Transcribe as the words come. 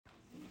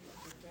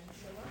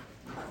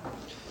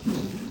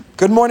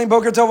Good morning,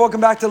 Boker Tov. Welcome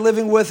back to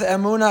Living with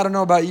Emunah. I don't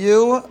know about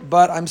you,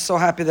 but I'm so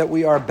happy that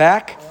we are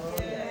back.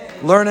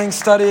 Learning,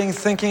 studying,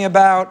 thinking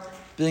about,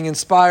 being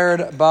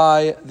inspired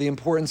by the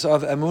importance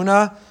of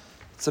Emunah.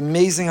 It's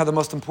amazing how the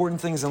most important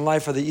things in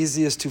life are the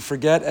easiest to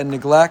forget and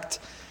neglect.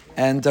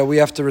 And we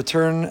have to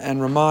return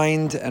and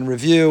remind and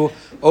review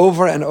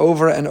over and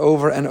over and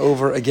over and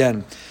over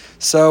again.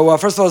 So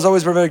first of all, as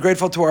always, we're very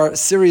grateful to our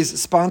series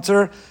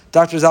sponsor,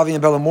 Dr. Zavi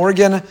and Bella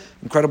Morgan,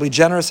 incredibly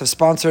generous, have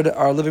sponsored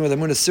our Living with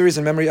Emunah series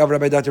in memory of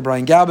Rabbi Dr.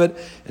 Brian Galbert,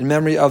 in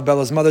memory of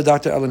Bella's mother,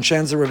 Dr. Ellen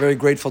Shanzer. We're very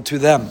grateful to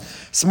them.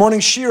 This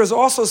morning's shir is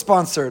also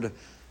sponsored,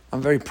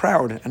 I'm very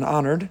proud and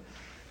honored,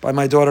 by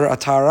my daughter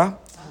Atara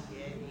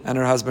and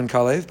her husband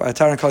Kalev, by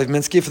Atara and Kalev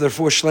Minsky for the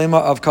refuah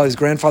shlema of Kalev's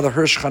grandfather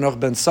Hirsch Chanoch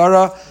ben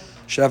Sarah,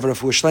 should have a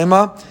refuah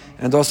shlema,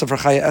 and also for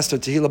Chaya Esther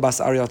Tehila Bas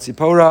Ariel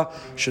Tzipora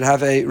should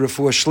have a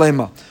refuah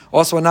shlema.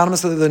 Also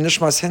anonymously, the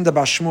Nishmas Hinda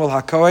Bas Shmuel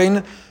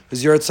HaKohen,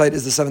 whose yard site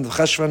is the 7th of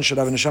Cheshvan, should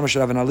have a neshama, should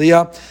have an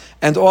aliyah,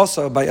 and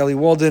also by Eli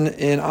Walden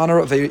in honor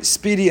of a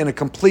speedy and a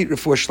complete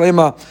refuah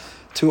shlema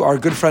to our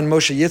good friend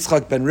Moshe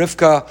Yitzchak ben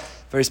Rivka,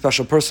 very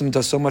special person who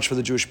does so much for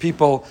the Jewish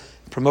people,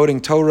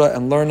 promoting Torah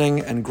and learning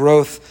and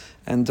growth.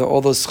 And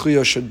all those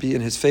zchuyos should be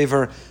in his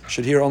favor.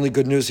 Should hear only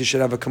good news. He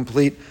should have a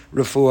complete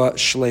refuah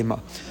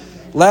shlema.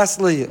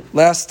 Lastly,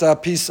 last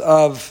piece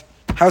of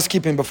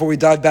housekeeping before we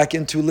dive back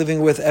into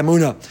Living with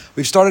Emunah.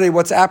 We've started a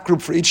WhatsApp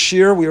group for each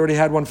shir. We already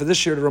had one for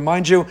this year to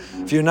remind you.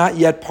 If you're not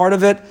yet part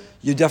of it,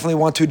 you definitely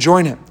want to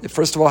join it. It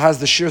first of all has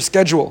the shir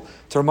schedule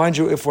to remind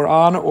you if we're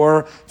on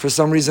or for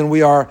some reason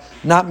we are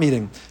not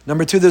meeting.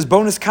 Number two, there's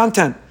bonus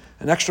content.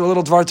 An extra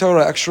little Dvar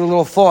Torah, extra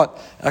little thought,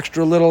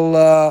 extra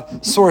little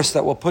source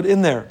that we'll put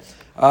in there.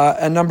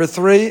 And number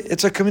three,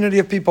 it's a community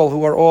of people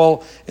who are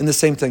all in the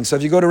same thing. So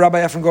if you go to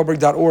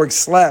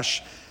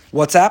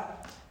rabbiefremgoldberg.org/WhatsApp,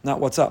 not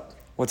WhatsApp,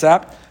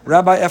 WhatsApp,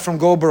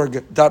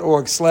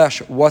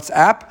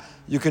 rabbiefremgoldberg.org/WhatsApp,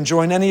 you can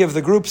join any of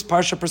the groups,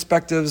 Parsha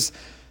Perspectives,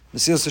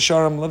 Mesilas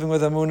Yesharim, Living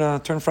with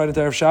Emunah, Turn Friday to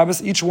Erev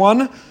Shabbos. Each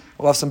one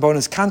will have some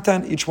bonus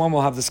content. Each one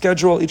will have the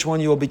schedule. Each one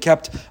you will be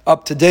kept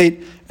up to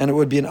date, and it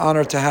would be an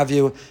honor to have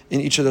you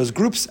in each of those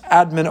groups.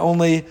 Admin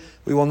only.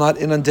 We will not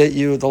inundate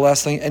you. The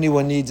last thing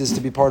anyone needs is to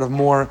be part of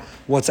more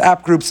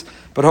WhatsApp groups,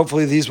 but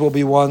hopefully these will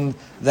be one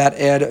that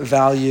add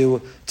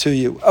value to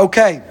you.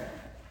 Okay,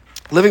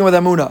 Living with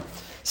Emunah.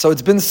 So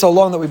it's been so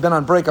long that we've been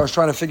on break, I was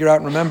trying to figure out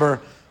and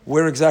remember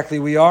where exactly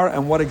we are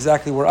and what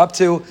exactly we're up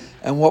to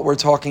and what we're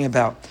talking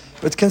about.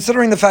 But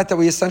considering the fact that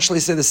we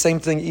essentially say the same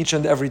thing each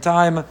and every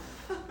time,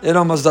 it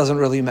almost doesn't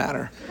really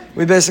matter.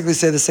 We basically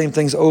say the same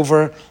things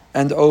over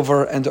and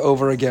over and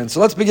over again. So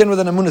let's begin with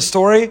an Emunah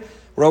story.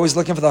 We're always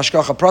looking for the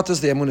Hashgacha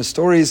Pratis, the Emunah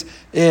stories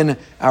in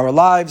our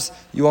lives.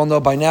 You all know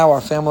by now our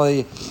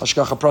family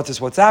Hashgacha Pratis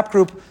WhatsApp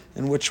group,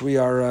 in which we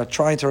are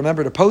trying to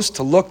remember to post,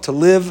 to look, to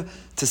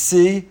live, to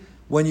see.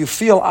 When you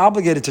feel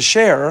obligated to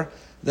share,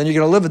 then you're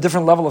going to live a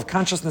different level of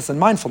consciousness and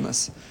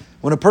mindfulness.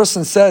 When a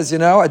person says,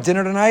 at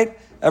dinner tonight,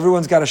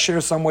 everyone's got to share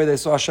some way they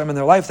saw Hashem in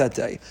their life that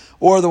day.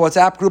 Or the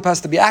WhatsApp group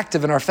has to be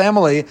active in our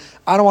family.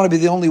 I don't want to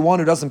be the only one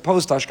who doesn't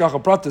post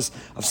Hashgacha Pratis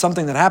of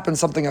something that happened,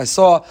 something I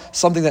saw,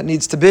 something that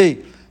needs to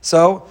be.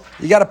 So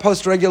you got to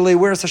post regularly.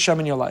 Where is Hashem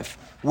in your life?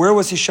 Where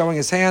was he showing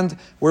his hand?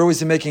 Where was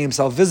he making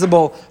himself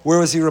visible? Where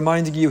was he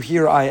reminding you,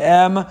 here I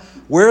am?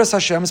 Where is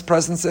Hashem's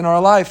presence in our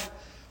life?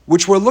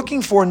 Which we're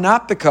looking for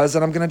not because,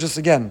 and I'm going to just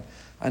again,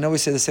 I know we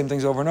say the same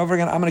things over and over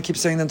again, I'm going to keep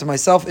saying them to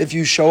myself. If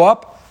you show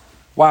up,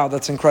 wow,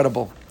 that's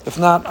incredible. If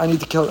not, I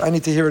need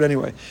to hear it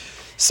anyway.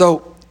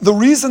 So the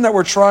reason that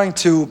we're trying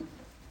to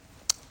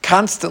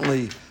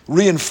constantly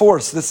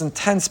reinforce this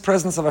intense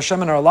presence of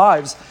Hashem in our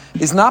lives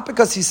is not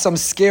because he's some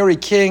scary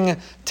king,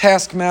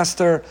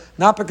 taskmaster,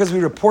 not because we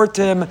report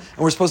to him and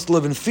we're supposed to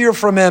live in fear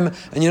from him.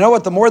 And you know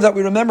what? The more that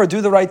we remember,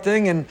 do the right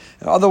thing, and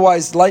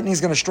otherwise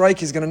lightning's going to strike,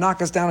 he's going to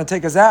knock us down and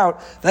take us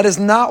out. That is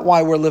not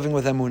why we're living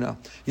with Emunah.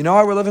 You know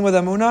why we're living with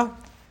Emunah?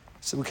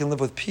 So we can live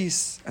with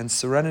peace and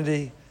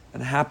serenity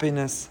and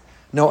happiness.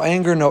 No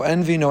anger, no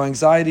envy, no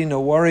anxiety,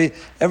 no worry.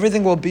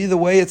 Everything will be the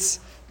way it's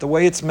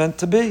meant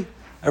to be.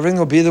 Everything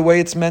will be the way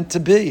it's meant to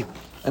be.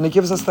 And it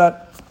gives us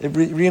that, it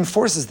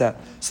reinforces that.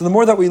 So the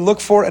more that we look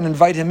for and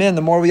invite him in,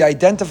 the more we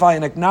identify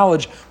and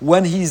acknowledge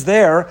when he's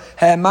there,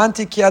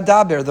 ha'emanti ki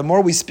adaber, the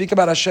more we speak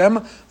about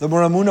Hashem, the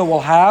more Emunah we'll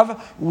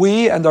have,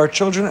 we and our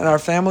children and our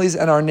families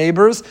and our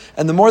neighbors.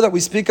 And the more that we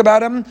speak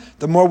about him,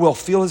 the more we'll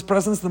feel his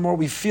presence. The more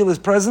we feel his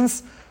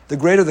presence, the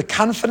greater the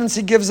confidence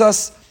he gives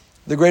us,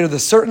 the greater the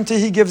certainty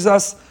he gives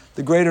us,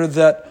 the greater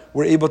that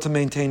we're able to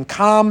maintain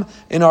calm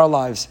in our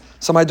lives.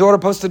 So my daughter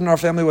posted in our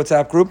family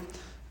WhatsApp group,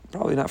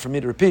 probably not for me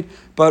to repeat,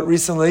 but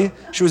recently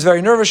she was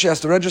very nervous. She has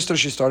to register.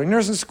 She's starting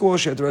nursing school.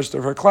 She had to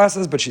register for her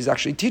classes, but she's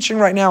actually teaching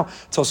right now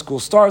until school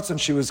starts,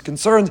 and she was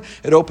concerned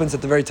it opens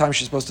at the very time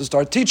she's supposed to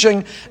start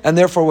teaching, and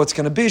therefore what's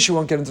going to be, she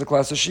won't get into the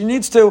classes she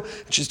needs to,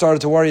 and she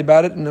started to worry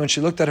about it, and when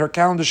she looked at her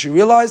calendar, she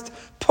realized,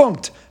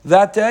 punct,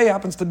 that day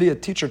happens to be a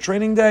teacher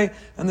training day,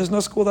 and there's no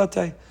school that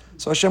day.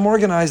 So Hashem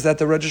organized that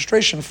the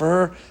registration for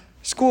her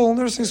school,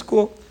 nursing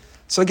school.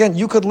 So again,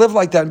 you could live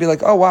like that and be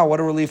like, oh wow, what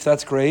a relief,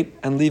 that's great,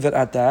 and leave it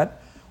at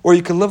that. Or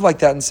you could live like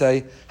that and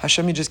say,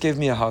 Hashem, you just gave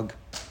me a hug.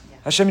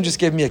 Hashem, you just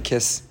gave me a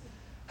kiss.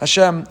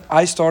 Hashem,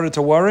 I started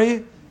to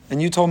worry,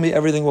 and you told me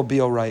everything will be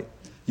all right.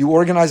 You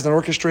organized and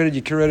orchestrated,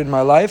 you curated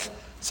my life,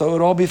 so it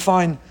would all be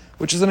fine,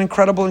 which is an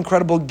incredible,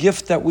 incredible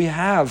gift that we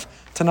have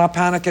to not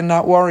panic and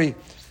not worry.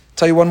 I'll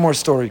tell you one more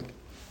story.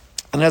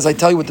 And as I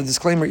tell you with the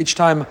disclaimer, each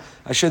time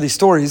I share these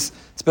stories,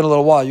 it's been a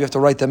little while, you have to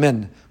write them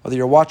in. Whether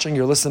you're watching,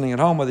 you're listening at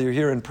home, whether you're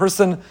here in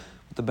person,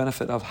 with the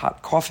benefit of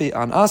hot coffee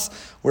on us,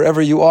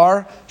 wherever you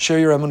are, share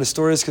your Emunah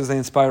stories because they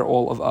inspire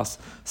all of us.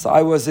 So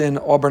I was in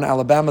Auburn,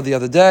 Alabama the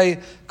other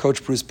day.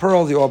 Coach Bruce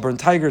Pearl, the Auburn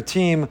Tiger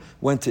team,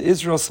 went to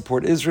Israel,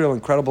 support Israel,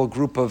 incredible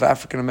group of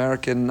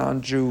African-American,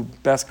 non-Jew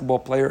basketball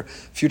player,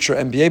 future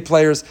NBA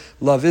players,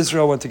 love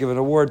Israel, went to give an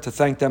award to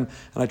thank them,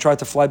 and I tried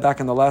to fly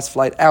back on the last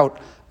flight out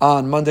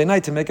on Monday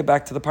night to make it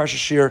back to the Parsha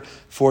Shir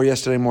for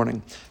yesterday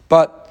morning.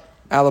 But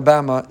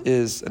Alabama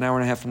is an hour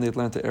and a half from the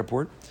Atlanta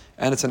airport,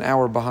 and it's an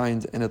hour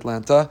behind in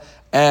Atlanta,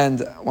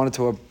 and I wanted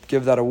to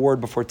give that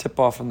award before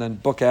tip-off and then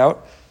book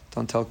out.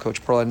 Don't tell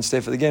Coach Pearl I didn't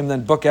stay for the game,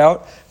 then book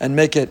out and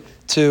make it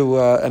to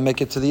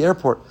the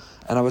airport.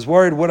 And I was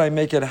worried, would I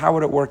make it? How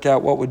would it work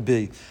out? What would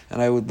be?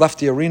 And I left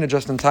the arena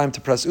just in time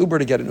to press Uber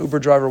to get an Uber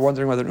driver,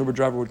 wondering whether an Uber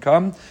driver would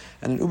come.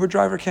 And an Uber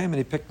driver came and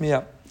he picked me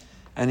up.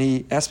 And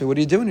he asked me, what are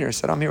you doing here? I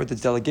said, I'm here with the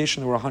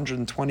delegation. There were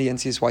 120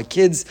 NCSY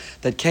kids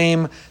that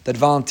came, that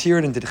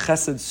volunteered and did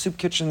chesed. Soup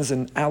kitchens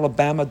in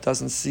Alabama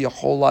doesn't see a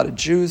whole lot of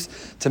Jews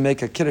to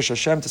make a Kiddush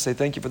Hashem, to say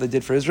thank you for what they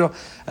did for Israel.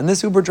 And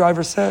this Uber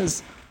driver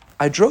says,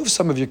 I drove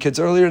some of your kids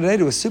earlier today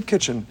to a soup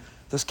kitchen.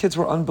 Those kids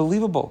were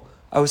unbelievable.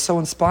 I was so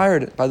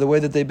inspired by the way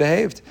that they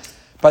behaved.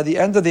 By the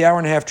end of the hour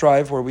and a half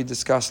drive where we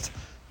discussed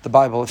the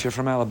Bible, if you're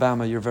from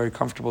Alabama, you're very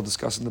comfortable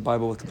discussing the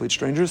Bible with complete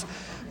strangers.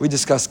 We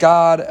discussed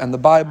God and the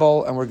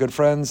Bible, and we're good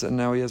friends, and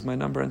now he has my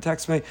number and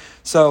texts me.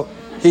 So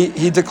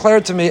he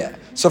declared to me,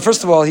 so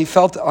first of all, he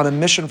felt on a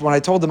mission. When I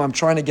told him I'm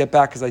trying to get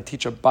back because I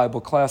teach a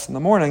Bible class in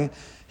the morning,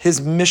 his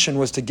mission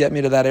was to get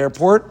me to that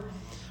airport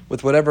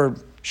with whatever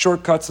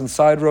shortcuts and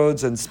side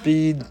roads and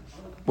speed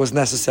was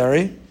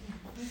necessary.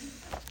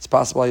 It's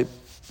possible I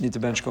need to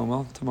bench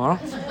Gomel tomorrow,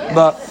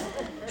 but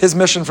his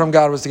mission from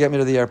God was to get me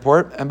to the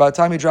airport. And by the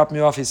time he dropped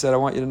me off, he said, I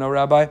want you to know,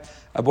 Rabbi,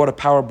 I bought a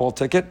Powerball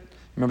ticket.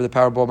 Remember the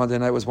Powerball Monday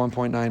night was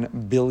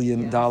 $1.9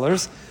 billion.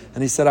 Yes.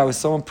 And he said, I was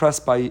so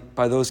impressed by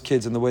those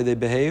kids and the way they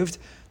behaved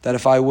that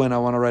if I win, I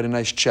want to write a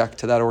nice check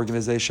to that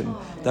organization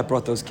that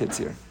brought those kids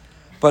here.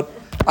 But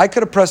I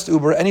could have pressed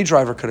Uber. Any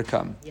driver could have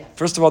come. Yeah.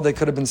 First of all, they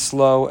could have been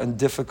slow and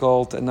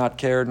difficult and not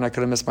cared, and I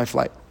could have missed my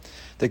flight.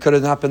 They could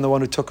have not been the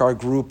one who took our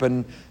group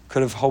and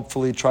could have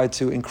hopefully tried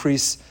to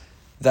increase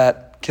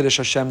that Kiddush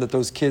Hashem that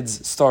those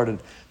kids started.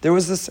 There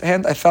was this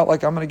hand, I felt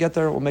like I'm going to get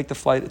there, we'll make the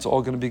flight, it's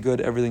all going to be good,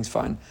 everything's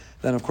fine.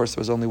 Then of course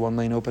there was only one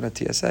lane open at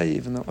TSA,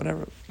 even though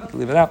whatever, you can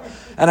leave it out.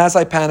 And as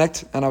I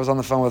panicked, and I was on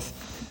the phone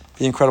with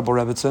the incredible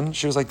Rebbitzin,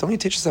 she was like, don't you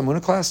teach us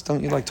Emunah class?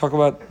 Don't you talk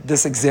about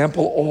this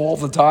example all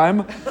the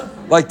time?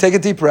 Take a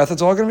deep breath,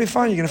 it's all going to be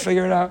fine, you're going to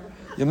figure it out.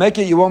 You make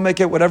it, you won't make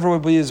it, whatever will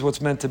be is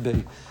what's meant to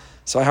be.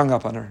 So I hung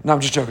up on her. No,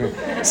 I'm just joking.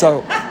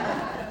 So,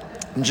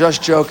 I'm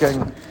just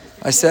joking.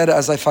 I said,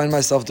 as I find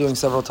myself doing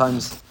several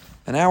times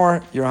an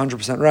hour, you're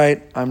 100%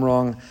 right, I'm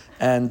wrong,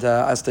 and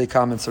I stay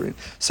calm and serene.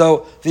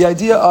 So the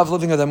idea of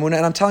living with Emunah,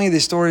 and I'm telling you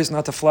these stories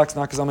not to flex,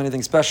 not because I'm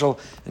anything special.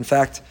 In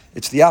fact,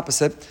 it's the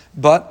opposite.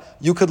 But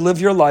you could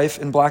live your life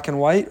in black and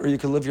white, or you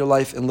could live your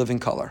life in living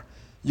color.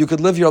 You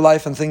could live your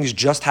life and things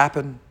just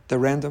happen. They're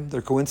random,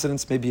 they're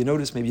coincidence. Maybe you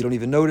notice, maybe you don't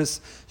even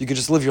notice. You could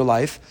just live your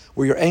life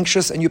where you're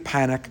anxious and you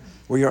panic,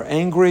 where you're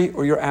angry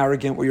or you're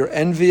arrogant, where you're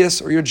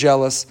envious or you're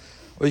jealous.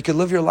 Or you could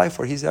live your life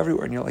where he's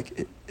everywhere and you're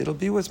like, it'll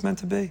be what's meant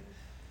to be.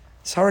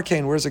 This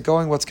hurricane, where's it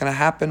going? What's going to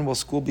happen? Will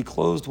school be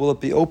closed? Will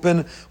it be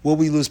open? Will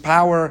we lose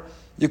power?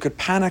 You could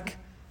panic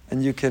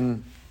and you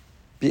can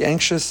be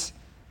anxious.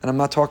 And I'm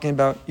not talking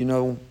about,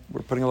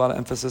 we're putting a lot of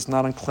emphasis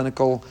not on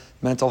clinical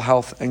mental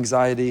health,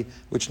 anxiety,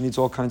 which needs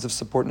all kinds of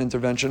support and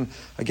intervention.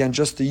 Again,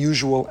 just the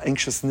usual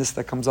anxiousness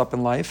that comes up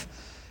in life.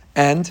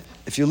 And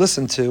if you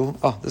listen to,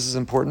 this is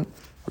important.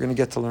 We're going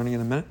to get to learning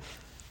in a minute.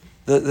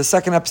 The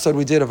second episode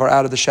we did of our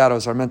Out of the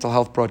Shadows, our mental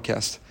health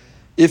broadcast.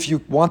 If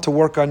you want to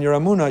work on your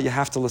Emunah, you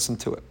have to listen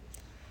to it.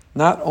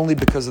 Not only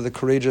because of the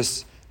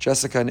courageous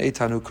Jessica and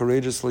Eitan, who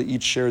courageously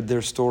each shared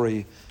their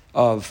story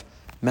of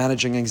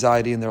managing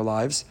anxiety in their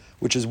lives,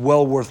 which is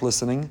well worth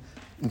listening.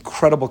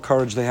 Incredible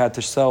courage they had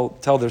to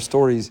tell their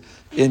stories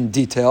in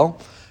detail.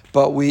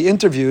 But we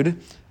interviewed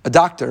a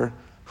doctor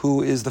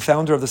who is the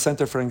founder of the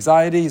Center for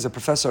Anxiety. He's a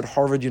professor at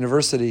Harvard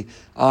University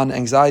on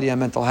anxiety and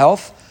mental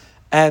health.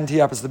 And he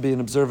happens to be an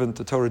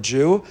observant Torah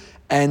Jew.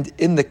 And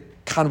in the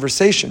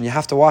conversation, you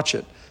have to watch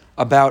it,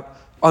 about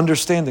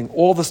understanding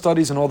all the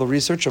studies and all the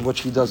research, of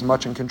which he does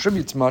much and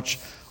contributes much,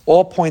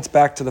 all points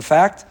back to the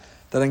fact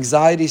that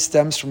anxiety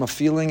stems from a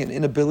feeling and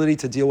inability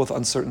to deal with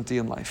uncertainty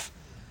in life.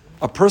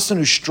 A person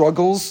who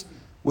struggles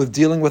with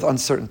dealing with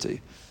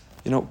uncertainty,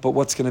 but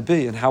what's going to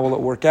be and how will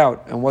it work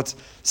out? And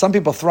some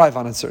people thrive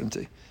on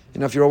uncertainty.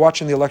 If you were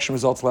watching the election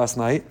results last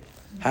night,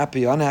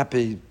 happy,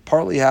 unhappy,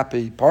 partly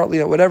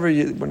whatever,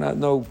 we're not,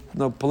 no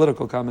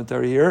political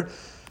commentary here.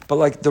 but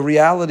like the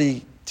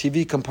reality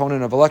TV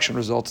component of election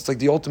results, it's like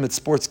the ultimate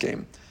sports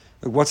game.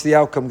 Like, what's the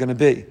outcome going to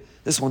be?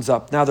 This one's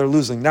up, now they're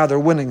losing, now they're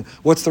winning.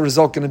 What's the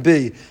result going to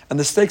be? And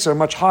the stakes are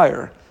much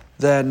higher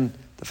than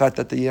the fact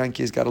that the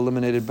Yankees got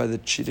eliminated by the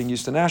cheating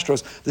Houston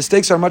Astros. The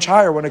stakes are much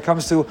higher when it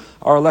comes to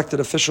our elected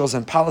officials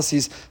and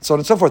policies, so on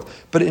and so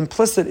forth. But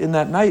implicit in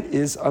that night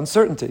is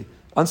uncertainty.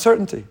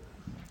 Uncertainty.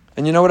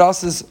 And you know what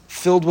else is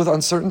filled with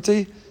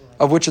uncertainty,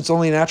 of which it's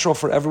only natural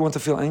for everyone to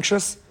feel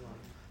anxious?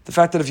 The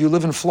fact that if you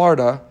live in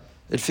Florida,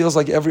 it feels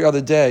like every other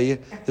day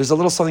there's a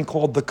little something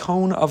called the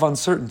cone of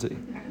uncertainty.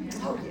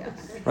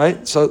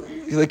 Right? So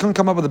they couldn't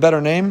come up with a better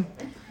name.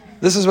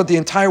 This is what the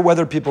entire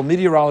weather people,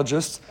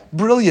 meteorologists,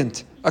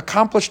 brilliant,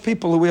 accomplished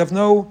people who we have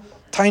no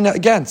taina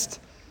against.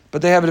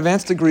 But they have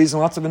advanced degrees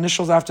and lots of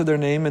initials after their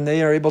name, and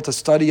they are able to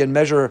study and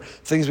measure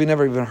things we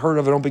never even heard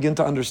of and don't begin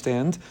to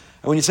understand.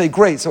 And when you say,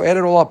 great, so add it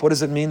all up, what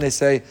does it mean? They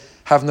say,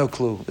 have no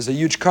clue. There's a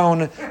huge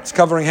cone, it's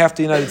covering half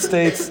the United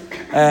States,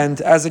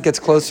 and as it gets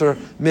closer,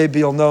 maybe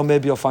you'll know,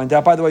 maybe you'll find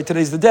out. By the way,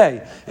 today's the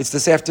day. It's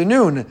this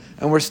afternoon,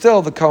 and we're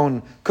still, the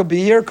cone could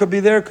be here, could be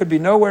there, could be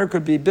nowhere,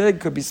 could be big,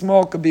 could be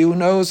small, could be who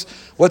knows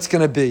what's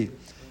going to be.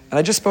 And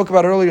I just spoke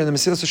about earlier in the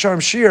Mesilas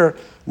Yesharim Shir,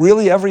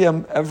 really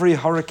every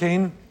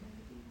hurricane,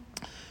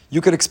 you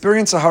could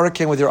experience a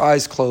hurricane with your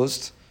eyes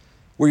closed,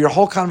 where your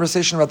whole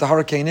conversation about the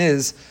hurricane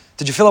is,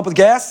 did you fill up with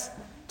gas?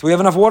 Do we have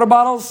enough water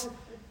bottles?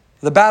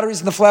 The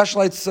batteries and the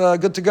flashlights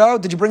good to go?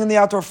 Did you bring in the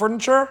outdoor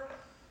furniture?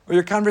 Or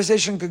your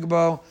conversation could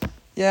go,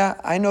 yeah,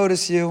 I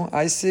notice you.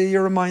 I see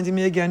you're reminding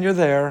me again you're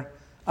there.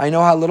 I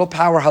know how little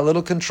power, how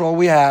little control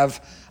we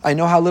have. I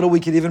know how little we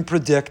could even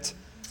predict.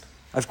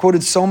 I've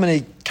quoted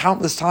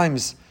countless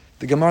times,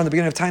 the Gemara in the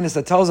beginning of Tainus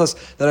that tells us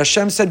that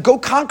Hashem said, go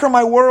conquer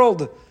my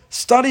world.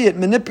 Study it,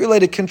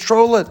 manipulate it,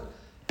 control it,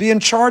 be in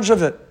charge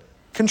of it.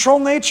 Control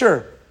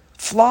nature.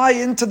 Fly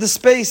into the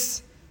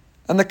space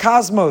and the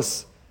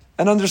cosmos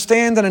and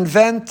understand and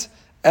invent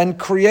and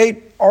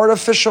create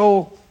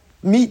artificial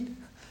meat.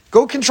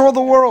 Go control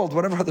the world,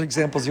 whatever other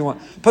examples you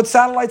want. Put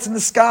satellites in the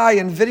sky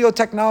and video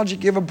technology,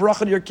 give a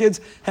bracha to your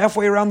kids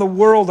halfway around the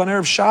world on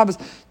Erev Shabbos.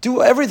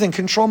 Do everything,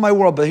 control my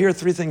world. But here are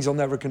three things you'll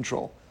never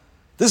control.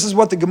 This is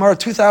what the Gemara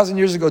 2,000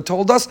 years ago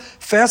told us.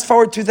 Fast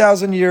forward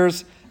 2,000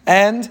 years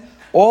and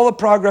all the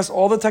progress,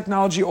 all the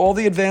technology, all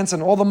the advance,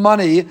 and all the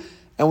money,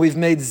 and we've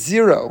made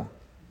zero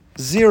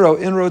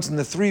inroads in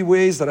the three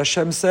ways that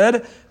Hashem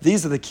said,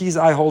 these are the keys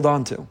I hold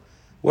on to.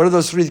 What are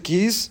those three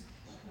keys?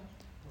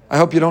 I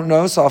hope you don't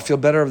know, so I'll feel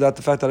better about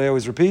the fact that I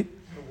always repeat.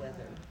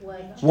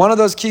 One of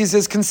those keys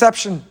is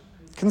conception.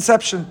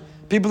 Conception.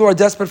 People who are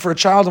desperate for a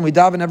child, and we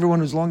daven everyone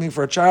who's longing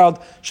for a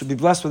child should be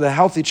blessed with a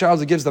healthy child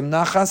who gives them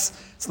nachas.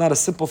 It's not a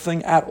simple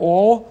thing at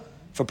all.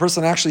 If a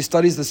person actually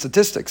studies the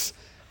statistics,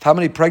 how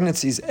many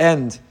pregnancies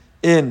end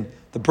in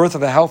the birth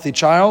of a healthy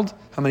child,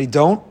 how many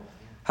don't,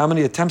 how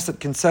many attempts at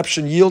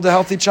conception yield a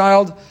healthy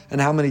child, and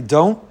how many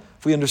don't.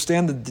 If we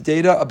understand the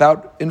data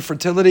about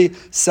infertility,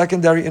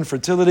 secondary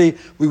infertility,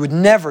 we would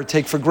never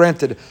take for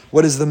granted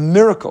what is the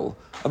miracle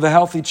of a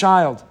healthy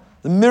child.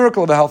 The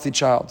miracle of a healthy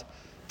child.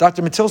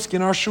 Dr. Matilsky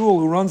in our shul,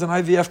 who runs an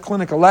IVF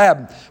clinic, a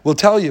lab, will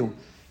tell you,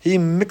 he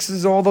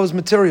mixes all those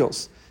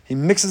materials. He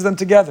mixes them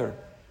together.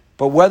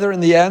 But whether in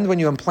the end, when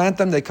you implant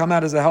them, they come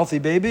out as a healthy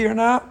baby or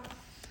not,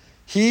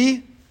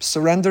 he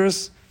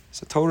surrenders.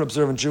 He's a Torah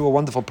observant Jew, a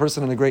wonderful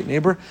person and a great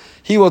neighbor.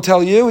 He will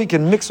tell you, he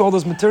can mix all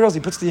those materials, he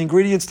puts the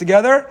ingredients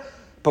together,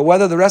 but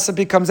whether the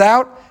recipe comes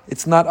out,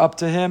 it's not up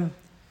to him.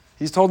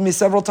 He's told me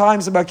several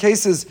times about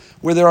cases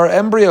where there are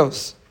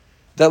embryos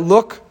that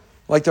look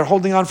like they're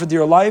holding on for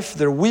dear life,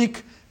 they're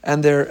weak,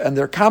 and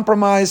they're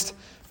compromised,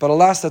 but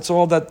alas, that's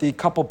all that the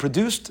couple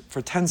produced for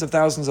tens of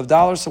thousands of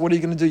dollars. So what are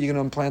you going to do? You're going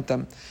to implant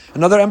them.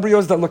 Another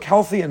embryos that look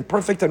healthy and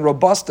perfect and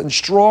robust and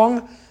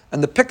strong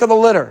and the pick of the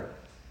litter.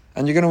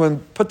 And you're going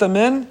to put them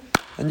in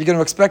and you're going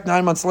to expect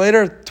 9 months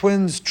later,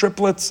 twins,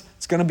 triplets.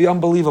 It's going to be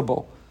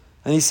unbelievable.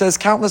 And he says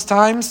countless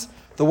times,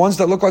 the ones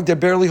that look like they're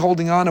barely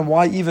holding on, and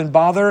why even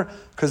bother?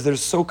 Because they're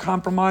so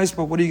compromised,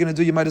 but what are you going to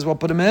do? You might as well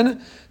put them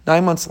in.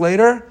 9 months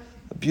later,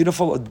 a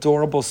beautiful,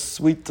 adorable,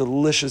 sweet,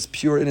 delicious,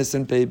 pure,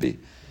 innocent baby.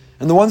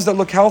 And the ones that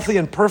look healthy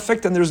and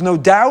perfect, and there's no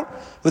doubt,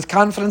 with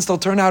confidence they'll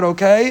turn out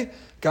okay,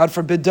 God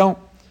forbid don't.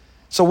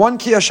 So one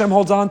key Hashem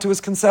holds on to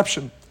is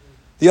conception.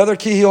 The other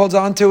key he holds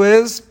on to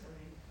is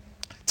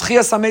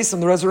Tchias HaMesim,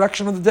 the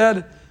resurrection of the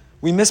dead.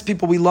 We miss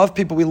people, we love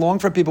people, we long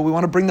for people, we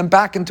want to bring them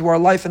back into our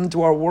life and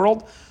into our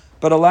world,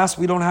 but alas,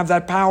 we don't have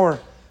that power.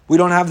 We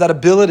don't have that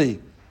ability.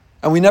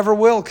 And we never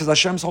will, because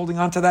Hashem's holding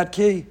on to that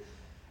key.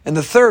 And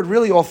the third,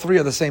 really all three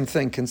are the same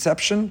thing.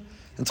 Conception,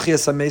 and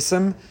Tchias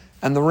HaMesim,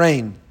 and the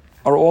rain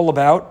are all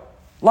about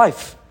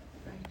life.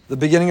 The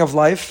beginning of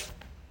life,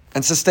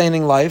 and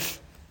sustaining life,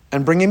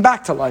 and bringing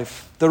back to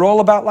life. They're all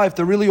about life.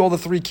 They're really all the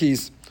three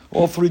keys.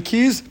 All three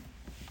keys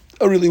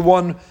are really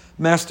one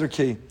master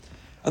key.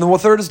 And then the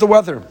third is the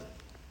weather.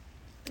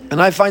 And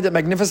I find it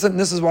magnificent, and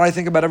this is what I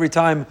think about every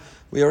time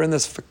we are in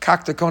this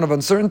fakakta cone of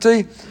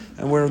uncertainty,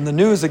 and we're in the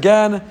news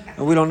again,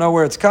 and we don't know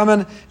where it's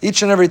coming.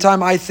 Each and every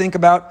time I think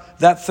about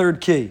that third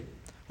key,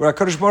 where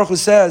HaKadosh Baruch Hu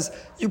says,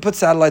 you put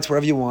satellites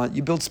wherever you want,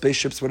 you build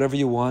spaceships whatever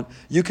you want,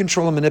 you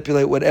control and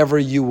manipulate whatever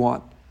you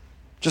want.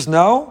 Just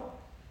know,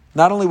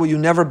 not only will you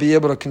never be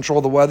able to control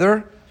the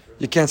weather,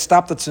 you can't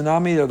stop the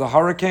tsunami or the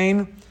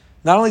hurricane,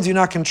 not only do you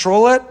not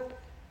control it,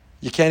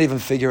 you can't even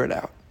figure it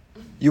out.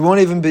 You won't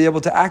even be able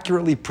to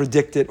accurately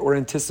predict it or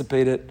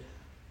anticipate it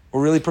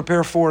or really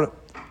prepare for it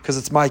because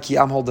it's my key.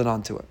 I'm holding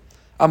on to it.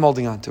 I'm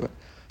holding on to it.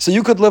 So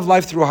you could live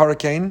life through a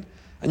hurricane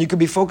and you could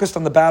be focused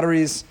on the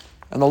batteries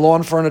and the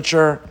lawn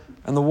furniture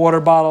and the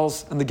water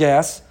bottles and the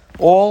gas,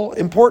 all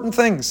important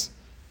things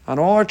on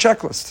all our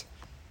checklist.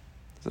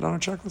 Is it on our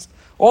checklist?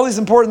 All these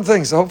important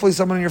things. So hopefully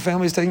someone in your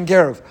family is taken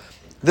care of.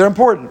 They're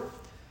important.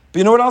 But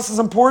you know what else is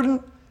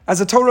important?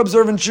 As a Torah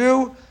observant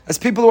Jew, as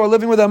people who are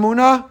living with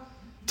Amunah,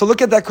 to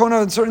look at that cone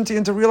of uncertainty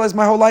and to realize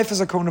my whole life is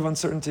a cone of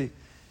uncertainty.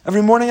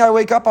 Every morning I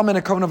wake up, I'm in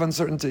a cone of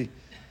uncertainty.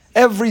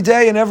 Every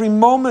day and every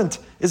moment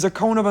is a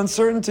cone of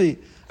uncertainty.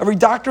 Every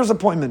doctor's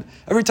appointment,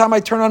 every time I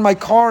turn on my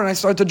car and I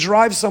start to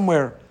drive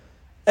somewhere,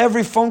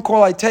 every phone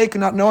call I take,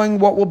 not knowing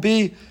what will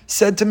be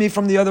said to me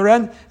from the other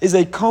end, is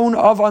a cone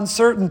of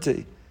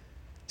uncertainty.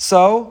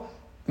 So,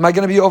 am I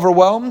going to be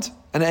overwhelmed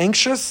and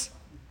anxious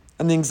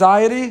and the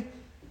anxiety,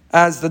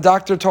 as the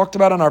doctor talked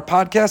about on our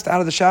podcast,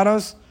 Out of the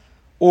Shadows?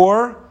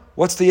 Or,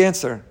 what's the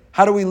answer?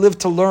 How do we live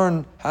to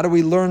learn? How do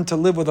we learn to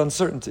live with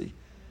uncertainty?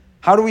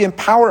 How do we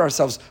empower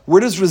ourselves?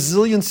 Where does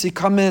resiliency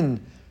come in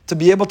to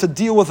be able to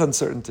deal with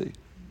uncertainty?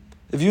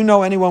 If you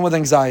know anyone with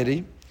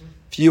anxiety,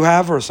 if you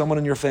have or someone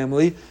in your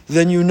family,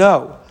 then you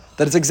know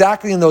that it's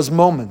exactly in those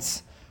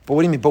moments. But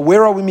what do you mean? But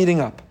where are we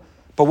meeting up?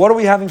 But what are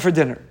we having for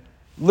dinner?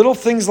 Little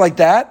things like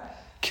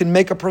that can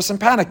make a person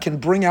panic, can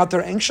bring out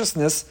their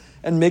anxiousness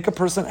and make a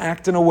person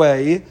act in a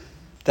way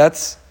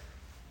that's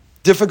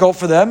difficult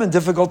for them and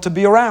difficult to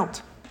be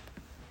around.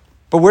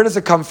 But where does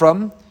it come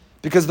from?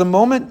 Because the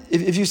moment,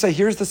 if you say,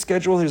 here's the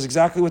schedule, here's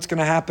exactly what's going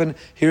to happen,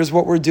 here's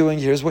what we're doing,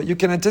 here's what you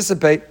can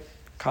anticipate,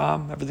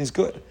 calm, everything's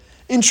good.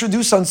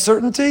 Introduce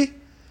uncertainty,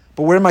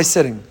 but where am I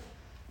sitting?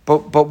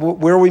 But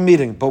where are we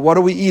meeting? But what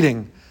are we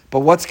eating? But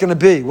what's going to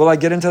be? Will I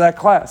get into that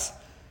class?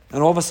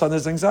 And all of a sudden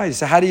there's anxiety.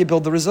 So how do you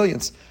build the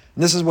resilience?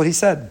 And this is what he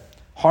said.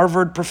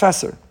 Harvard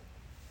professor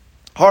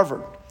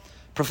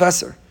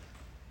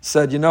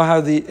said, you know how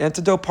the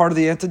antidote, part of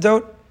the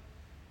antidote?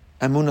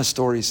 Amunah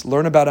stories.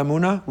 Learn about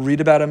Amunah,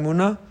 read about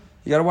Amunah.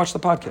 You got to watch the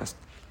podcast.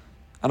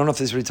 I don't know if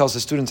this is what he tells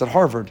his students at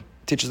Harvard.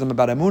 Teaches them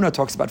about Amunah,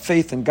 talks about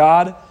faith in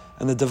God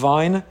and the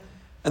divine,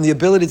 and the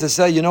ability to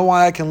say, you know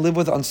why I can live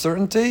with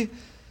uncertainty?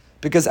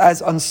 Because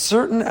as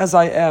uncertain as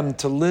I am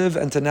to live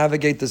and to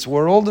navigate this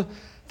world,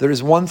 there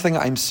is one thing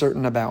I'm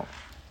certain about.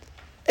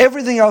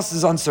 Everything else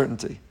is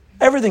uncertainty.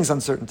 Everything's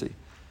uncertainty.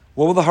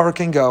 Where will the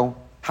hurricane go?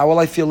 How will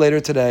I feel later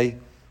today?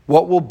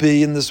 What will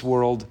be in this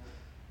world?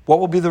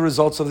 What will be the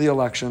results of the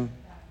election?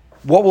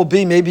 What will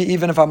be, maybe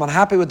even if I'm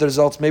unhappy with the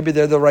results, maybe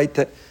they're the right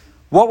thing.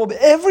 What will be?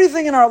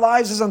 Everything in our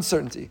lives is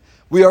uncertainty.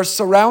 We are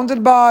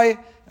surrounded by,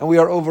 and we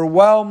are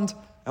overwhelmed,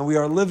 and we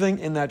are living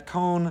in that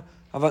cone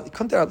of,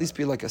 couldn't there at least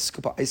be like a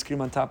scoop of ice cream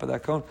on top of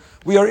that cone?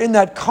 We are in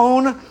that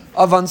cone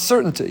of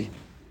uncertainty.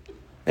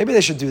 Maybe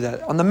they should do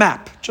that on the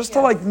map, just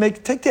to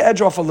take the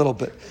edge off a little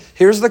bit.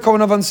 Here's the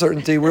cone of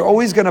uncertainty. We're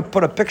always going to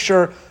put a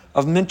picture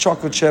of mint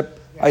chocolate chip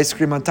ice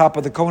cream on top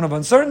of the cone of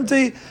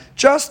uncertainty,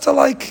 just to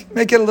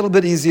make it a little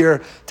bit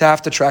easier to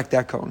have to track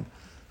that cone.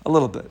 A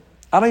little bit.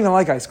 I don't even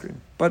like ice cream,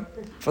 but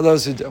for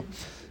those who do.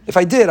 If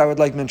I did, I would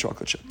like mint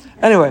chocolate chip.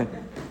 Anyway,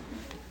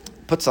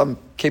 put some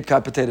Cape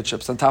Cod potato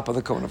chips on top of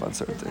the cone of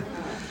uncertainty.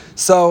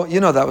 So,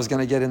 that was going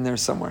to get in there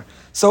somewhere.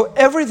 So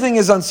everything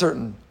is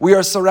uncertain. We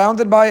are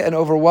surrounded by and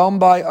overwhelmed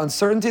by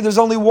uncertainty. There's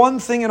only one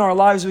thing in our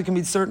lives we can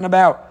be certain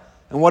about.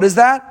 And what is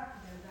that?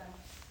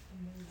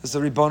 It's the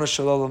Ribono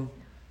Shel Olam.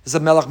 There's a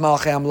Melech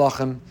Malchei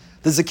Amlachim.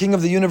 There's a King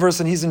of the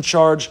universe and he's in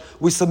charge.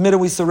 We submit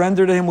and we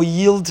surrender to him. We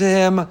yield to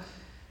him.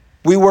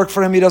 We work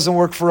for him. He doesn't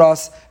work for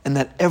us. And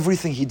that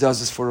everything he does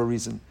is for a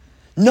reason.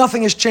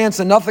 Nothing is chance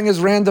and nothing is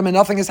random and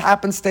nothing is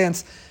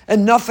happenstance.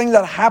 And nothing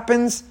that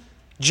happens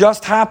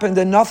just happened.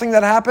 And nothing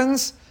that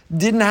happens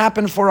didn't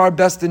happen for our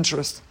best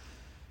interest.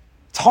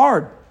 It's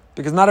hard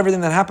because not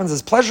everything that happens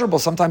is pleasurable.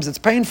 Sometimes it's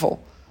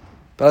painful.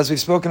 But as we've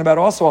spoken about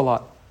also a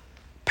lot,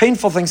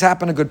 painful things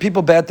happen to good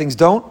people, bad things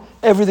don't.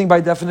 Everything by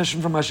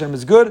definition from Hashem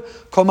is good.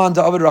 Kol man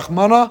da'avid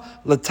Rachmana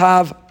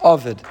l'tav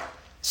avid.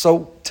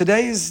 So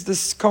today is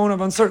this cone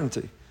of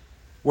uncertainty.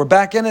 We're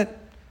back in it.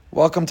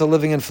 Welcome to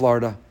living in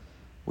Florida.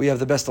 We have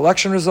the best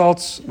election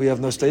results. We have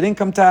no state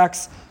income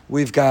tax.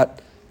 We've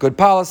got good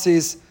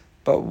policies.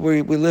 But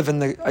we live in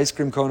the ice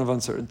cream cone of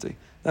uncertainty.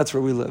 That's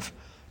where we live.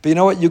 But you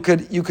know what? You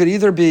could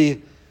either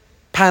be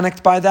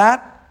panicked by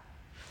that,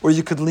 or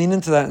you could lean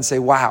into that and say,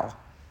 wow,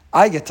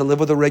 I get to live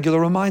with a regular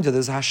reminder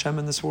there's a Hashem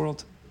in this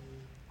world.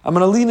 I'm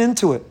going to lean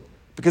into it.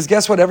 Because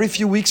guess what? Every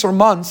few weeks or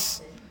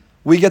months,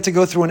 we get to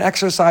go through an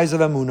exercise of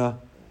Emunah,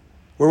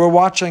 where we're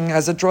watching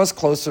as it draws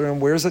closer,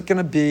 and where is it going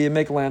to be and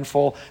make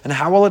landfall, and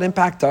how will it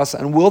impact us,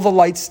 and will the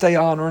lights stay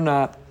on or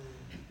not?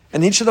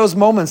 And each of those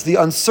moments, the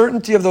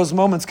uncertainty of those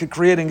moments could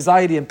create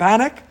anxiety and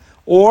panic,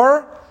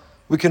 or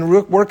We can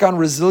work on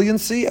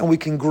resiliency, and we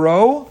can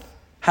grow.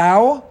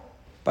 How?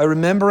 By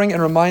remembering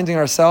and reminding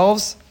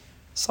ourselves,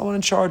 someone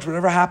in charge,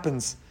 whatever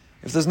happens.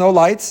 If there's no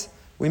lights,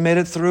 we made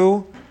it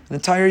through an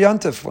entire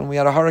Yontif when we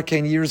had a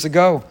hurricane years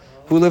ago.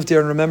 Who lived here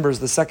and remembers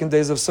the second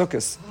days of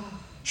Sukkot?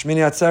 Shmini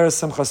Atzeres,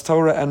 Simchas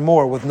Torah, and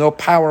more, with no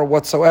power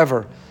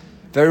whatsoever.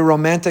 Very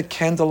romantic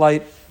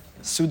candlelight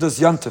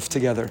Sudas Yontif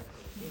together.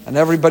 And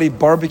everybody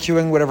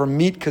barbecuing whatever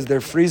meat because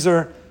their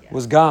freezer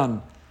was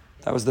gone.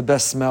 That was the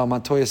best smell.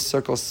 Montoya's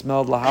circle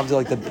smelled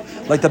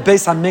lahavdil like the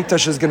Beis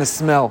HaMikdash is going to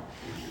smell.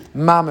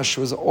 Mamish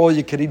was all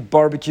you could eat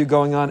barbecue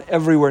going on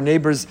everywhere.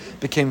 Neighbors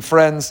became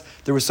friends.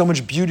 There was so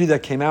much beauty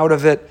that came out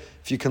of it.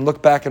 If you can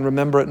look back and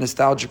remember it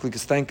nostalgically,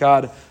 because thank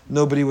God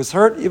nobody was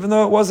hurt, even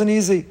though it wasn't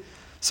easy.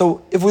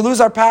 So if we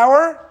lose our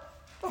power,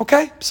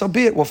 okay, so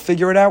be it. We'll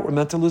figure it out. We're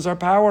meant to lose our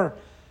power.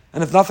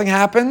 And if nothing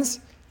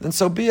happens, then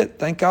so be it.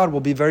 Thank God. We'll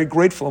be very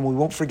grateful, and we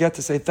won't forget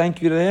to say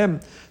thank you to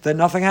Him that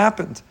nothing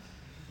happened.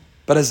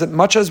 But as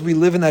much as we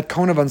live in that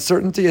cone of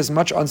uncertainty, as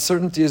much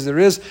uncertainty as there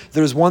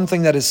is one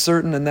thing that is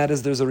certain, and that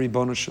is there's a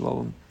Ribono Shel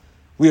Olam.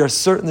 We are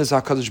certain there's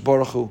HaKadosh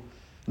Baruch Hu.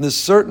 And there's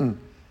certain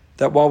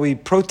that while we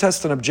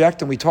protest and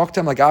object and we talk to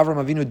Him like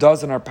Avraham Avinu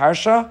does in our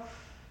Parsha,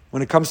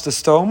 when it comes to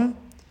stone,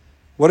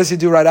 what does he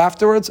do right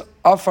afterwards?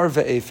 Afar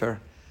ve'efer.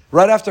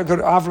 Right after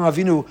Avraham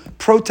Avinu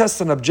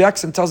protests and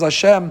objects and tells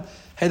Hashem,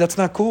 hey, that's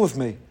not cool with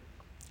me.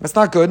 That's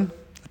not good.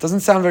 It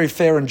doesn't sound very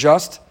fair and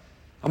just.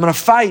 I'm going to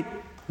fight.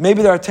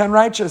 Maybe there are 10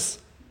 righteous.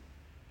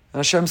 And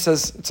Hashem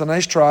says, it's a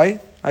nice try.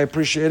 I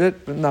appreciate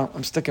it. But no,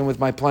 I'm sticking with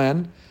my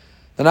plan.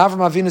 Then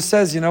Avraham Avinu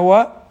says, you know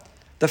what?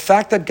 The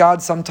fact that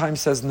God sometimes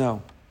says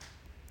no.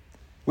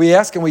 We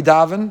ask and we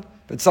daven,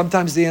 but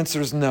sometimes the answer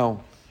is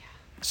no.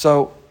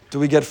 So, do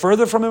we get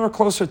further from Him or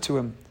closer to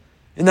Him?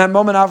 In that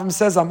moment, Avram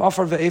says, I'm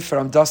afar ve'efer,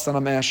 I'm dust and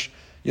I'm ash.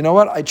 You know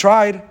what? I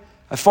tried.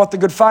 I fought the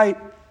good fight.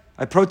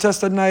 I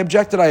protested and I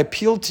objected. I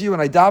appealed to you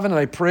and I davened and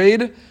I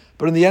prayed.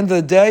 But in the end of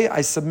the day,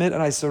 I submit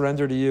and I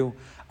surrender to you.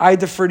 I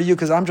defer to you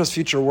because I'm just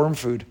future worm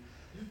food.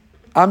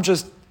 I'm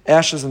just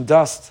ashes and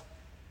dust.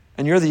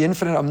 And you're the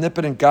infinite,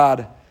 omnipotent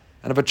God.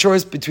 And if a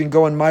choice between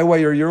going my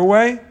way or your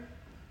way,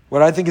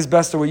 what I think is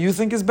best or what you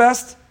think is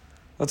best,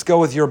 let's go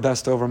with your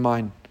best over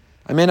mine.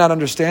 I may not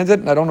understand it,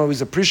 and I don't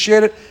always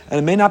appreciate it, and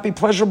it may not be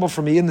pleasurable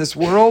for me in this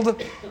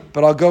world,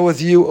 but I'll go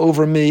with you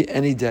over me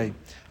any day.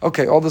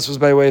 Okay, all this was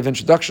by way of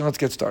introduction. Let's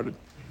get started.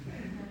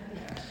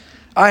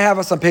 I have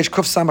us on page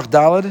Kuf Samach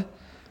Daled.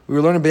 We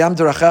were learning B'yam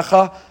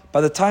Derachecha.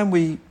 By the time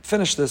we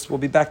finish this, we'll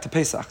be back to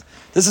Pesach.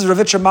 This is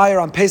Ravitcher Meyer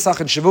on Pesach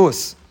and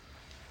Shavuos.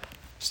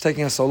 It's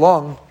taking us so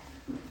long.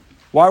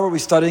 Why were we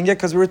studying it?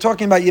 Because we were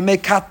talking about Yemei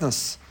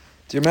Katnus.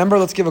 Do you remember?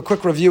 Let's give a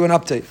quick review and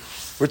update.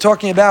 We're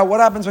talking about what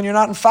happens when you're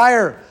not in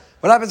fire.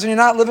 What happens when you're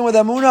not living with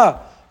Emunah?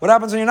 What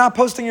happens when you're not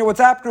posting your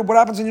WhatsApp group? What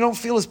happens when you don't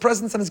feel His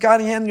presence and His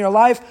guiding hand in your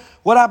life?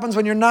 What happens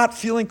when you're not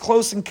feeling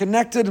close and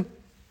connected and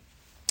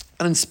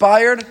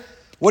inspired?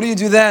 What do you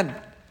do then?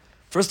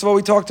 First of all,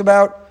 we talked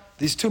about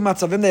these two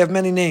matzavim. They have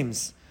many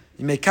names.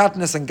 Yemei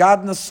Katnus and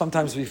Gadnus.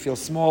 Sometimes we feel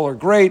small or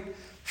great.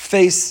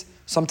 Face.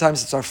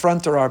 Sometimes it's our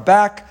front or our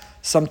back.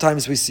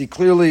 Sometimes we see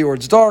clearly or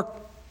it's dark.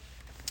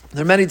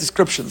 There are many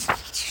descriptions.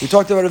 We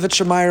talked about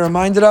Ravitcher Meyer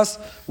reminded us,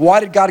 why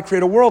did God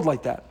create a world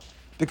like that?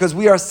 Because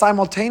we are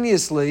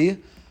simultaneously,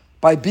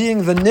 by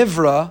being the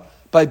Nivra,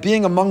 by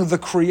being among the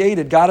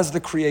created, God is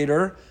the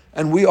creator,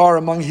 and we are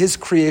among His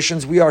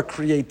creations, we are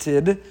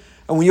created.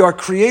 And when you are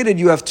created,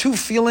 you have two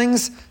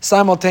feelings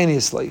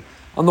simultaneously.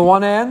 On the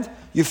one hand,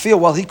 you feel,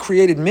 well, He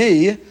created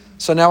me,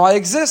 so now I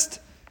exist,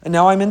 and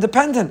now I'm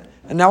independent,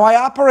 and now I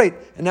operate,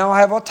 and now I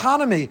have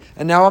autonomy,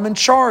 and now I'm in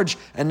charge,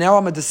 and now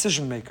I'm a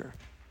decision maker.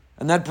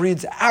 And that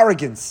breeds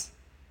arrogance,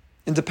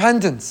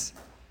 independence,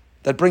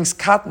 that brings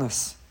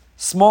katnus,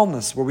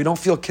 smallness, where we don't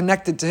feel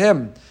connected to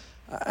Him.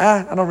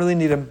 I don't really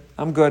need Him.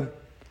 I'm good.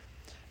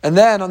 And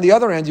then on the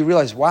other hand, you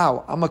realize,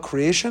 wow, I'm a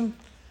creation?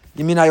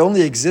 You mean I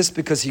only exist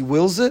because He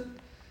wills it?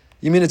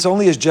 You mean it's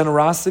only His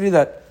generosity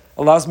that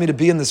allows me to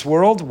be in this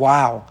world?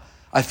 Wow,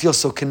 I feel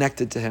so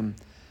connected to Him.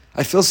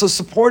 I feel so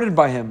supported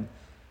by Him.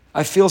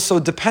 I feel so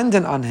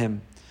dependent on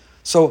Him.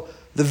 So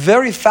the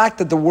very fact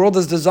that the world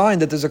is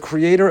designed, that there's a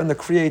creator and the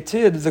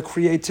created, the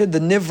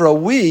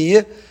nivra, we,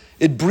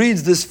 it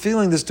breeds this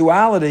feeling, this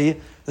duality,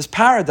 this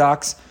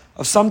paradox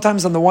of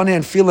sometimes on the one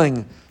hand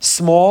feeling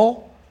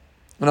small,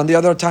 and on the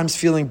other times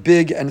feeling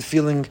big and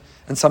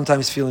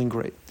sometimes feeling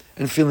great.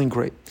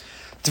 Dveikus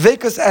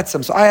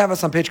etzem. So I have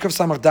us on page Kuf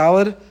Samach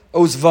Daled,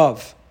 Oz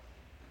Vav.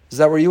 Is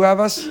that where you have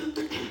us?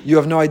 You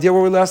have no idea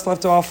where we last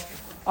left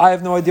off. I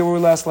have no idea where we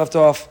last left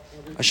off.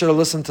 I should have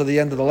listened to the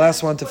end of the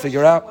last one to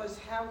figure out.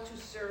 How to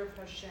serve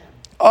Hashem.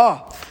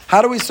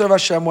 How do we serve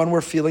Hashem when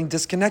we're feeling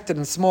disconnected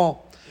and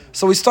small?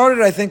 So we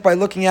started, I think, by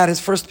looking at his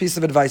first piece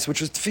of advice,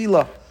 which was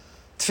tefillah.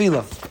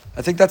 Tefillah.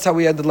 I think that's how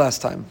we ended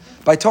last time.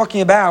 By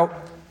talking about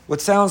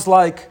what sounds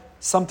like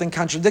something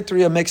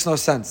contradictory and makes no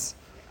sense.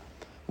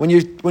 When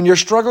you're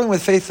struggling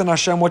with faith in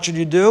Hashem, what should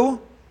you do?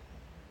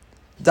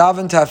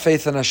 Daven to have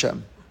faith in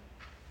Hashem.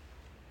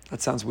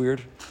 That sounds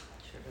weird.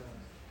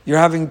 You're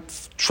having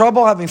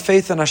trouble having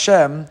faith in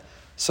Hashem,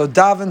 So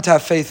daven to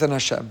have faith in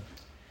Hashem.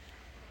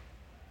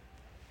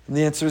 And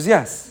the answer is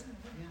yes.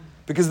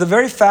 Because the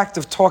very fact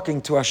of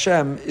talking to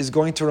Hashem is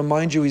going to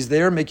remind you He's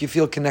there, make you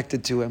feel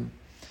connected to Him.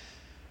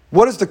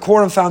 What is the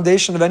core and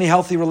foundation of any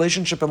healthy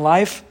relationship in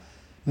life?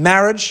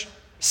 Marriage,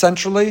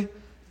 centrally,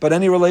 but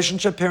any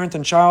relationship, parent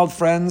and child,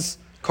 friends,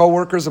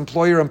 co-workers,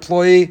 employer,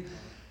 employee.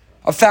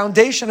 A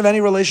foundation of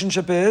any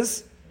relationship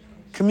is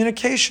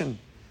communication.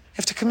 You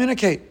have to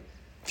communicate.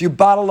 If you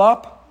bottle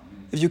up,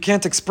 if you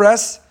can't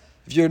express,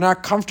 if you're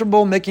not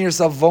comfortable making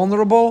yourself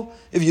vulnerable,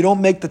 if you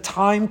don't make the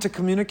time to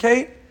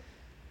communicate,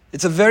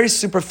 it's a very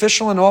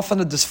superficial and often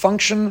a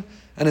dysfunction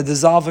and a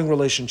dissolving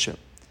relationship.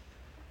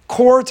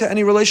 Core to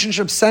any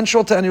relationship,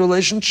 central to any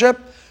relationship,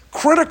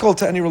 critical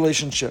to any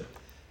relationship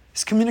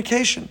is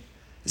communication.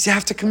 Is you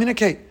have to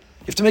communicate.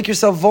 You have to make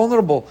yourself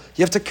vulnerable.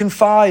 You have to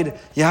confide.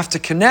 You have to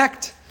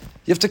connect.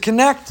 You have to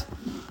connect.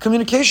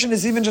 Communication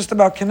is even just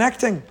about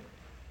connecting.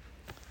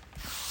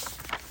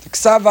 The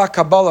Ksava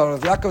Kabbalah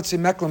of Yaakov Tzvi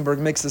Mecklenburg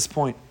makes this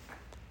point.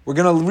 We're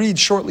going to read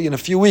shortly in a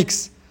few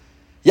weeks.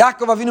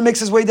 Yaakov Avinu makes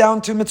his way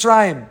down to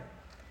Mitzrayim.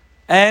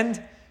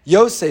 And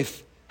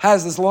Yosef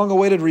has this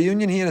long-awaited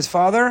reunion, he and his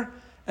father,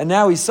 and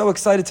now he's so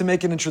excited to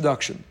make an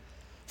introduction.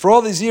 For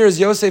all these years,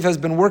 Yosef has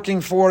been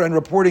working for and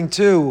reporting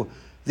to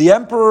the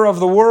emperor of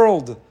the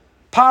world,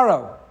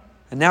 Paro.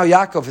 And now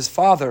Yaakov, his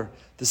father,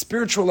 the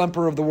spiritual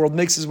emperor of the world,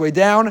 makes his way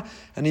down,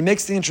 and he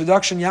makes the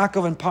introduction.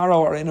 Yaakov and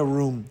Paro are in a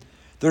room.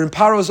 They're in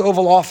Paro's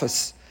Oval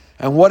Office.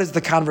 And what is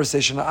the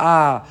conversation?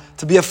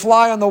 To be a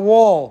fly on the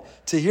wall,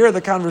 to hear the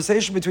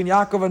conversation between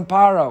Yaakov and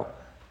Paro.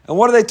 And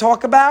what do they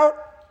talk about?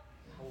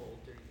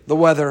 The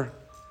weather.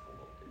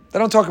 They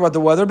don't talk about the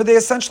weather, but they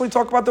essentially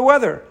talk about the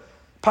weather.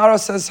 Paro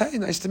says, hey,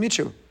 nice to meet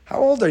you. How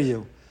old are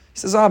you? He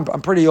says, I'm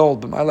pretty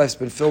old, but my life's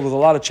been filled with a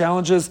lot of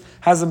challenges.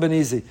 Hasn't been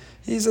easy.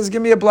 He says,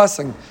 give me a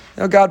blessing.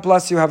 God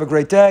bless you. Have a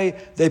great day.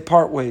 They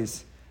part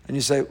ways. And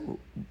you say,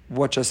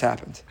 what just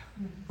happened?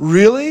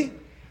 Really?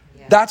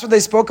 Yeah. That's what they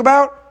spoke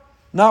about?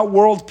 Not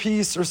world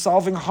peace or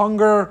solving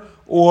hunger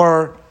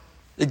or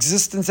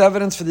existence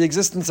evidence for the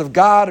existence of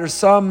God or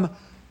some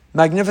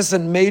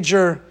magnificent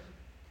major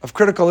of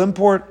critical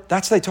import.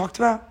 That's what they talked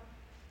about.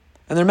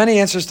 And there are many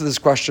answers to this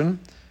question,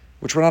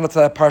 which we're not into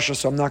that parsha,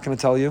 so I'm not going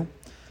to tell you.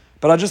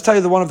 But I'll just tell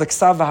you the one of the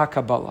Ksav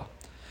HaKabbalah.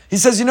 He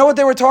says, you know what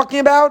they were talking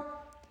about?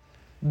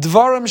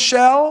 Dvarim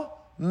shel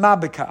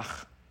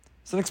mabekach.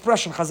 It's an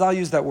expression. Chazal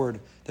used that word.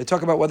 They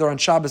talk about whether on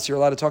Shabbos you're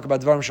allowed to talk about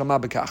Dvarim shel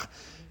mabekach.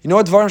 You know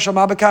what Dvarim shel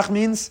mabekach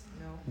means?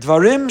 No.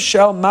 Dvarim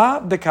shel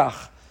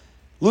mabekach.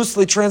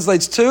 Loosely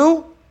translates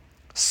to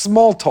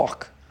small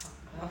talk.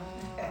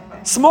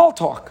 Small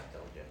talk.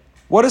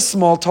 What is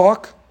small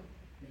talk?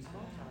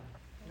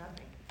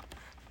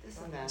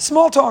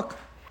 Small talk.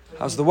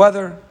 How's the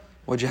weather?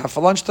 What'd you have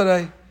for lunch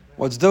today?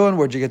 What's doing?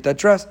 Where'd you get that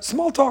dress?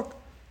 Small talk.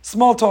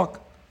 Small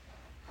talk.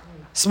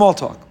 Small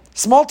talk.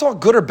 Small talk,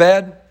 good or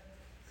bad?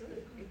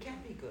 It can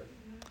be good.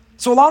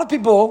 So a lot of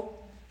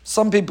people,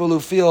 some people who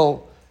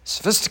feel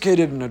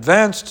sophisticated and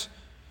advanced,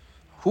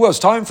 who has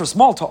time for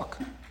small talk?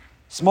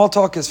 Small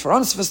talk is for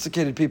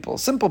unsophisticated people,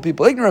 simple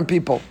people, ignorant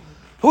people.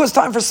 Who has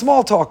time for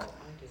small talk?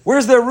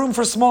 Where's there room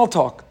for small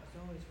talk?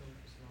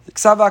 The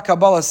Ksav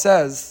HaKabbalah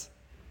says,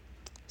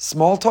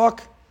 small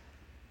talk,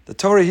 the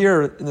Torah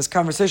here in this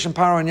conversation,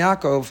 Paro and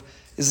Yaakov,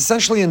 is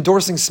essentially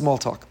endorsing small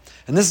talk.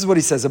 And this is what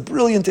he says, a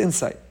brilliant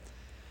insight.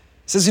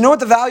 He says, you know what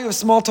the value of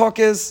small talk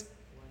is?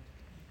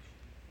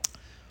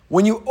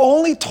 When you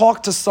only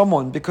talk to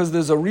someone because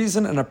there's a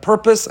reason and a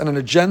purpose and an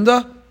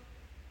agenda,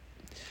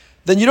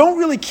 then you don't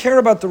really care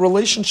about the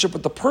relationship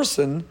with the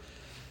person.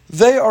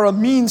 They are a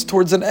means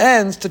towards an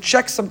end to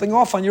check something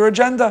off on your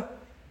agenda.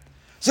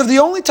 So if the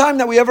only time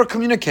that we ever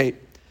communicate,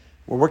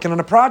 we're working on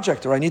a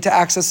project, or I need to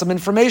access some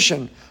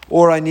information,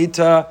 or I need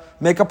to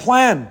make a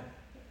plan.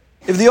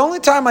 If the only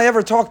time I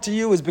ever talk to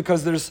you is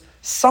because there's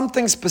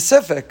something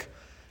specific,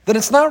 then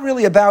it's not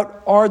really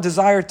about our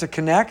desire to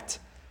connect.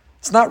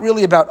 It's not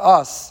really about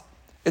us.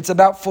 It's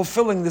about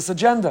fulfilling this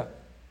agenda.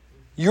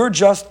 You're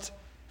just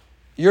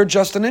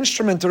an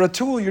instrument or a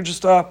tool. You're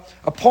just a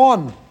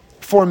pawn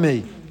for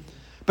me.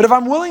 But if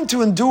I'm willing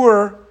to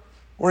endure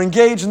or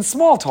engage in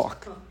small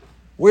talk,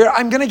 where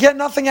I'm going to get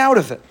nothing out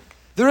of it,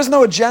 there is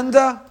no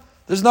agenda,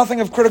 there's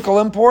nothing of critical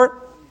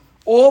import,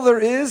 all there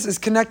is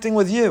connecting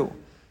with you.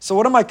 So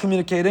what am I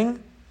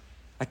communicating?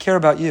 I care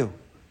about you.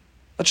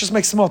 Let's just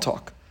make small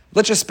talk.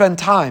 Let's just spend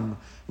time.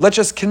 Let's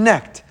just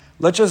connect.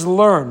 Let's just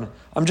learn.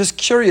 I'm just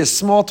curious,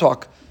 small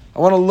talk. I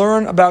want to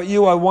learn about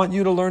you. I want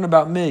you to learn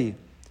about me.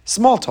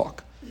 Small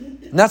talk.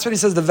 And that's what he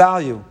says, the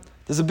value.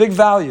 There's a big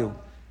value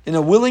in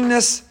a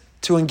willingness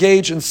to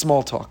engage in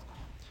small talk.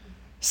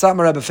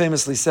 Satmar Rebbe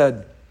famously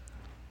said,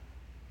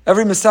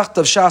 every Masechta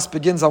of Shas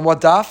begins on what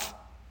daf?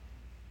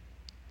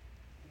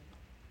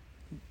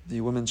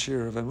 The women's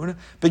shir of Emunah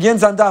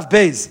begins on daf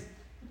Beis.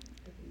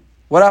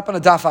 What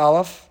happened to daf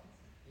Aleph?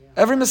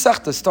 Every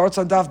Masechta starts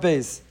on daf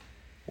Beis.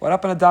 What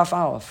happened to daf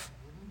Aleph?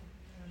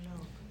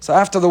 So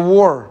after the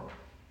war,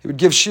 he would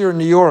give shir in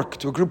New York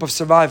to a group of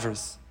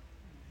survivors.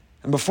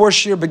 And before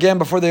shir began,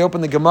 before they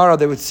opened the Gemara,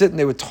 they would sit and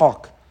they would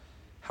talk.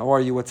 How are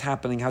you? What's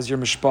happening? How's your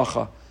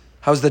mishpacha?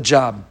 How's the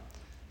job?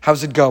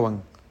 How's it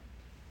going?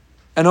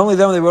 And only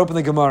then when they would open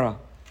the Gemara.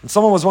 And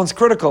someone was once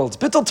critical. It's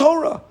Bittul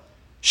Torah.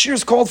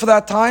 Shir's called for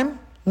that time.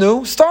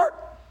 No, start.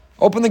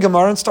 Open the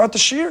Gemara and start the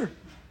Shir.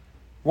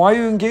 Why are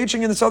you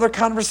engaging in this other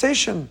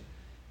conversation?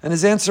 And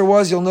his answer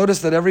was, you'll notice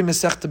that every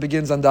Masechta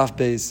begins on Daf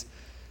Beis.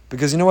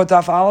 Because you know what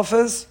Daf Aleph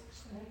is?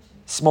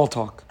 Small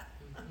talk.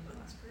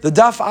 The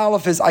Daf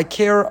Aleph is, I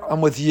care,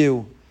 I'm with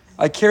you.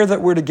 I care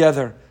that we're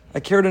together. I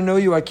care to know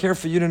you. I care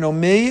for you to know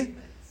me.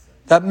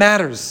 That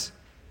matters.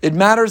 It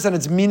matters and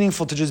it's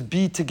meaningful to just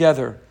be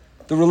together.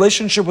 The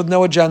relationship with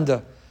no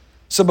agenda.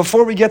 So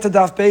before we get to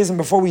Daf Beis and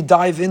before we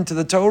dive into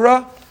the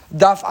Torah,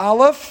 Daf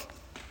Aleph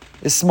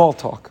is small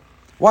talk.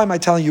 Why am I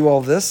telling you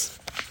all this?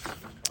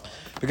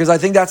 Because I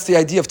think that's the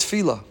idea of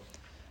tefillah.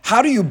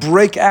 How do you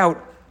break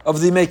out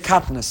of the Yimei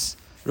Katnas?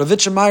 Rav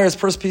Yitzchak Meyer's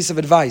first piece of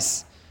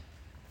advice,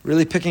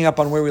 really picking up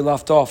on where we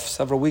left off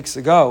several weeks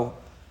ago,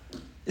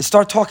 is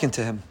start talking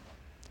to him.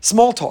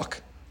 Small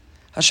talk.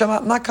 Hashem,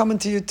 I'm not coming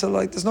to you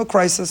there's no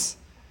crisis.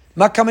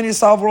 I'm not coming to you to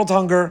solve world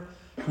hunger.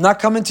 I'm not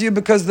coming to you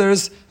because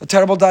there's a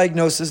terrible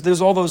diagnosis.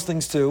 There's all those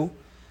things too.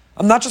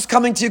 I'm not just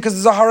coming to you because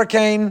there's a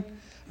hurricane.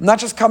 I'm not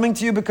just coming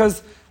to you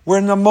because we're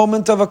in a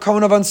moment of a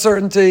cone of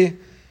uncertainty.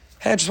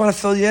 Hey, I just want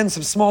to fill you in,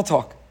 some small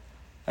talk.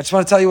 I just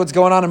want to tell you what's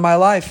going on in my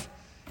life.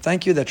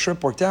 Thank you, that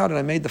trip worked out and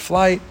I made the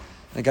flight.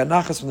 And I got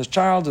nachas from this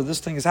child, or this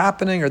thing is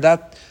happening, or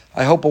that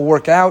I hope will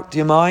work out. Do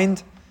you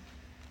mind?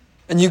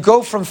 And you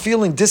go from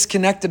feeling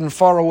disconnected and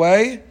far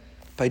away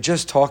by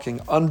just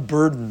talking,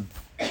 unburdened,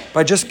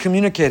 by just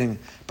communicating,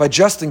 by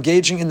just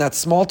engaging in that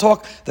small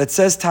talk that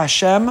says to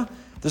Hashem,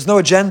 there's no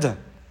agenda.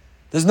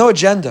 There's no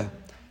agenda.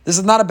 This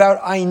is not about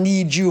I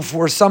need you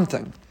for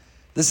something.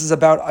 This is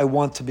about I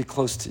want to be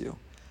close to you.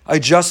 I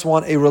just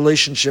want a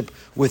relationship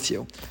with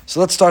you. So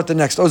let's start the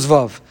next.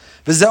 Ozvav.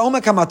 V'zeh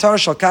omek hamatar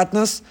shel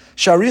katnas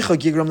sharicha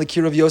gigram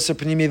lekirav Yosef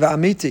pnimi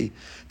va'amiti.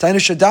 Tainu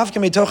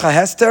shedavke mitoch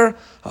hahester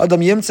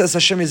adam yimtza es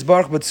Hashem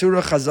yizbarach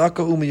b'tzura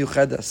chazaka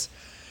u'miyuchedes.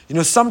 You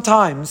know,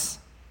 sometimes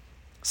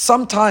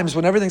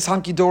when everything's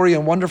hunky-dory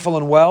and wonderful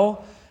and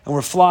well, and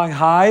we're flying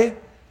high,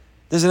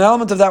 there's an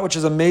element of that which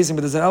is amazing,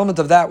 but there's an element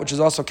of that which is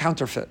also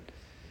counterfeit.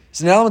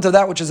 There's an element of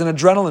that which is an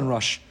adrenaline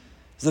rush.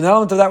 There's an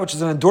element of that which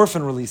is an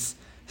endorphin release.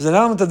 There's an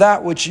element of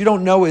that which you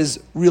don't know is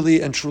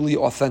really and truly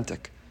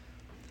authentic.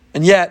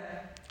 And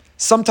yet,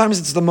 sometimes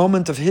it's the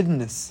moment of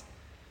hiddenness.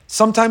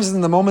 Sometimes it's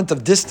in the moment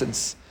of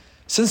distance.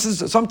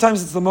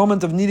 Sometimes it's the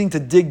moment of needing to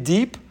dig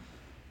deep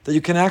that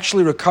you can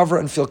actually recover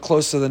and feel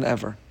closer than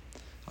ever.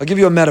 I'll give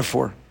you a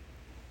metaphor.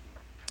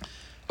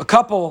 A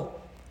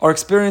couple are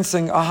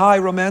experiencing a high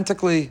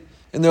romantically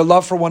in their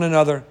love for one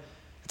another.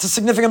 It's a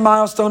significant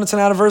milestone, it's an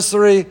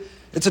anniversary,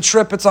 it's a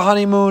trip, it's a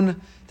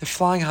honeymoon. They're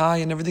flying high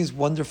and everything's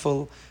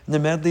wonderful, and they're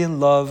madly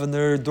in love, and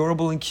they're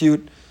adorable and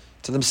cute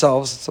to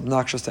themselves. It's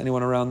obnoxious to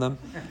anyone around them.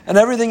 And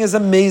everything is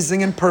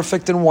amazing and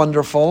perfect and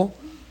wonderful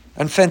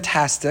and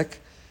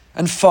fantastic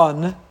and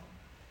fun.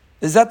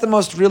 Is that the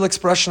most real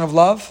expression of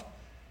love?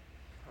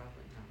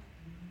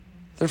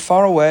 They're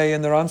far away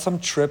and they're on some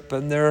trip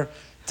and they're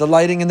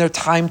delighting in their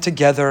time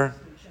together.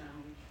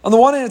 On the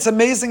one hand, it's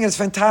amazing, it's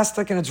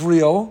fantastic, and it's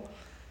real,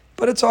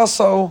 but it's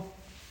also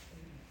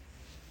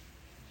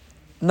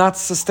not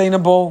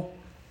sustainable,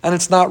 and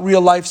it's not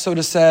real life, so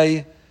to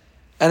say.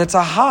 And it's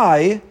a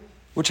high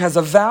which has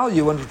a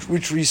value and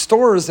which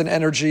restores an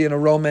energy and a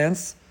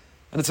romance,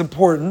 and it's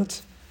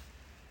important.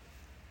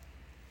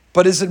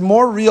 But is it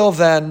more real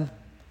than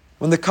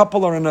when the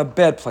couple are in a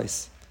bad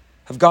place,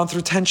 have gone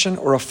through tension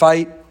or a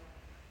fight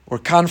or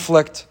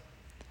conflict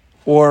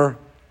or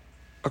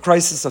a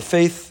crisis of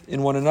faith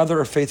in one another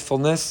or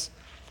faithfulness,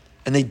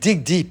 and they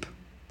dig deep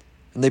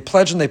and they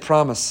pledge and they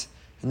promise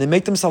and they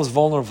make themselves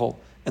vulnerable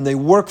and they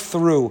work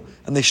through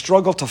and they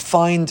struggle to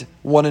find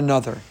one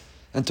another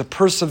and to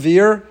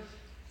persevere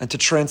and to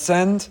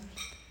transcend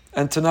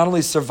and to not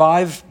only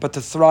survive but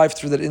to thrive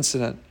through that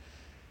incident?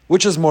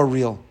 Which is more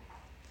real?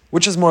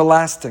 Which is more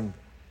lasting?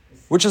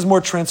 Which is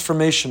more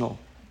transformational?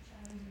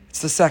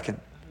 It's the second.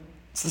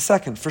 It's the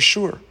second, for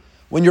sure.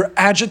 When you're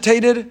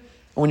agitated, and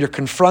when you're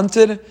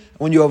confronted, and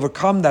when you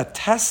overcome that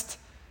test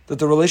that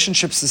the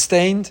relationship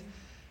sustained,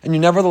 and you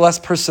nevertheless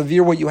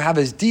persevere, what you have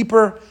is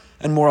deeper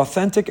and more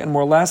authentic and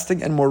more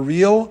lasting and more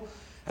real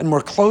and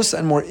more close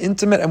and more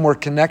intimate and more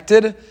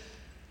connected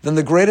than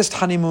the greatest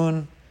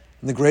honeymoon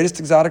and the greatest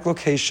exotic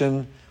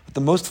location with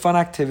the most fun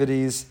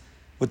activities,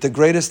 with the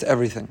greatest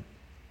everything.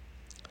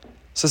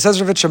 So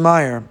says Rav Yitzchak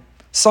Meyer,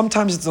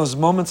 sometimes it's those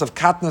moments of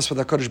katnas with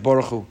HaKadosh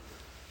Baruch Hu.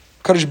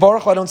 HaKadosh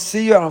Baruch Hu, I don't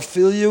see you, I don't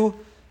feel you,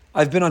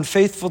 I've been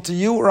unfaithful to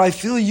you, or I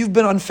feel you've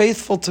been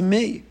unfaithful to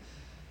me.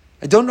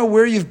 I don't know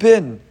where you've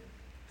been,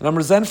 and I'm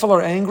resentful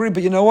or angry,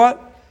 but you know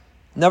what?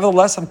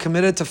 Nevertheless, I'm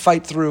committed to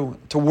fight through,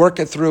 to work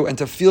it through, and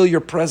to feel your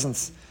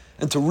presence,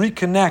 and to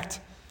reconnect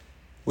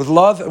with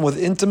love and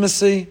with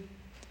intimacy.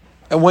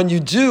 And when you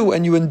do,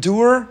 and you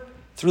endure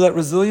through that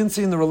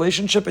resiliency in the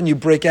relationship, and you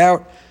break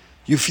out,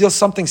 you feel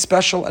something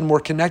special and more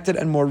connected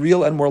and more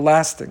real and more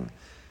lasting.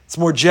 It's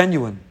more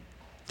genuine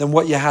than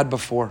what you had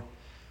before.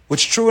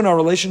 What's true in our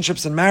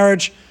relationships in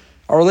marriage,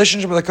 our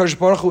relationship with HaKadosh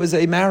Baruch Hu is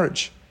a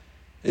marriage.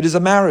 It is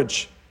a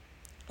marriage.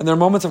 And there are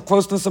moments of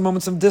closeness and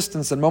moments of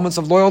distance, and moments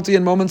of loyalty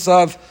and moments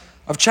of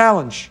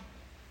challenge.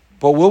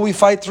 But will we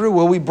fight through?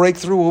 Will we break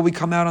through? Will we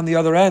come out on the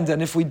other end?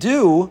 And if we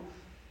do,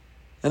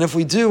 and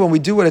we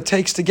do what it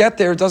takes to get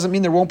there, it doesn't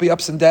mean there won't be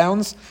ups and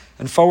downs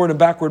and forward and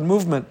backward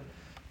movement.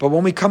 But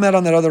when we come out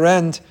on that other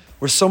end,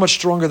 we're so much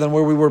stronger than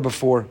where we were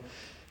before.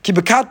 When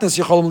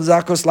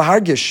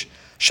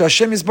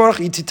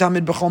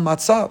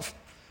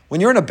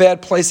you're in a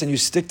bad place and you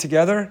stick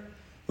together,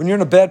 when you're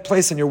in a bad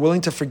place and you're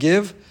willing to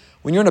forgive,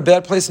 when you're in a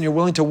bad place and you're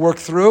willing to work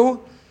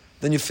through,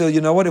 then you feel,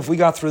 you know what, if we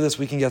got through this,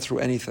 we can get through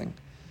anything.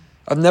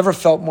 I've never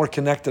felt more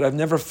connected. I've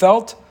never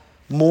felt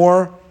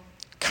more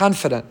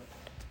confident.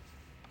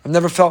 I've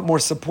never felt more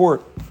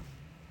support.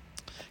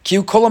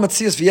 When I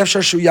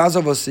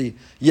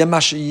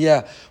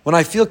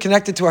feel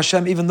connected to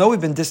Hashem, even though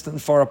we've been distant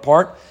and far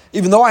apart,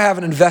 even though I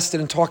haven't invested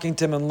in talking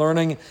to Him and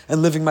learning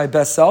and living my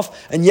best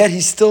self, and yet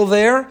He's still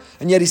there,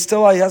 and yet He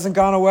hasn't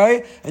gone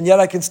away, and yet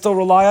I can still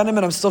rely on Him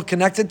and I'm still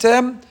connected to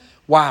Him,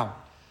 wow.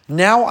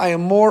 Now I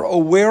am more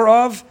aware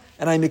of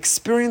and I'm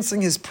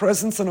experiencing His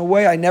presence in a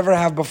way I never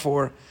have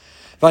before.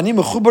 My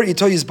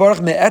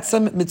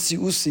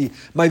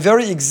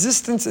very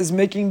existence is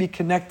making me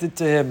connected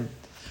to Him.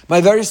 My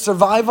very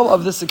survival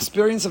of this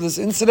experience, of this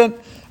incident,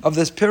 of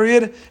this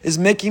period, is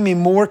making me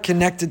more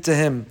connected to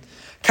Him.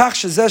 Turn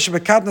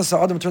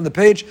the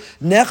page.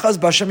 Nechaz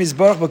b'Hashem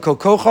Yisbarach b'kol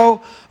kocho,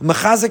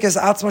 mechazek es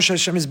atzmo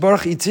she'Hashem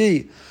Yisbarach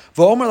iti.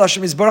 V'omer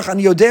l'Hashem Yisbarach,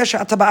 ani yodea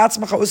she'ata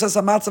ba'atzmacha usas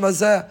ha'matzav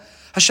hazeh.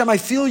 Hashem, I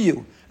feel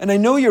you, and I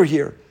know you're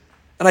here.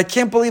 And I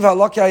can't believe how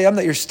lucky I am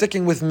that you're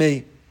sticking with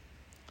me.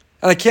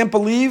 And I can't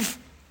believe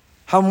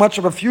how much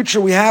of a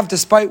future we have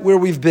despite where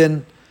we've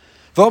been.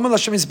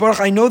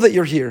 I know that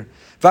you're here.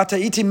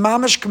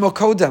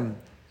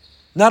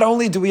 Not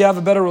only do we have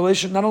a better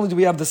relation, not only do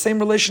we have the same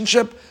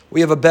relationship,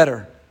 we have a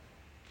better.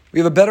 We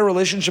have a better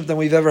relationship than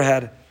we've ever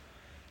had.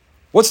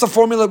 What's the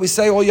formula we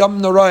say? All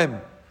Yom Noraim.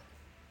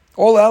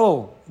 All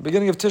Elul,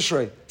 beginning of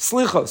Tishrei.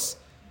 Slichos.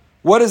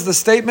 What is the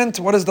statement?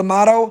 What is the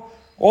motto?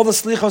 All the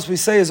slichos we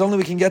say is only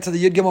we can get to the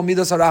Yud Gimel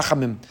Midas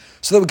HaRachamim,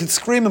 so that we can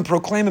scream and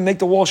proclaim and make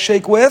the wall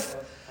shake with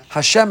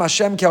Hashem,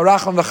 Hashem,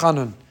 Ke'oracham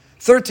V'chanun.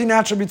 13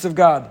 attributes of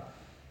God.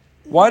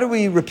 Why do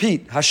we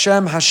repeat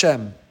Hashem,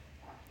 Hashem?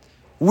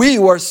 We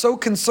who are so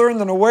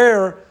concerned and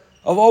aware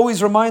of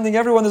always reminding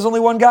everyone there's only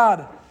one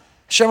God.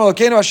 Hashem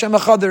Elokeinu, Hashem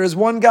Echad, there is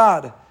one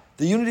God.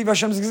 The unity of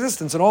Hashem's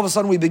existence. And all of a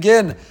sudden we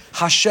begin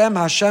Hashem,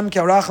 Hashem,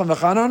 Ke'oracham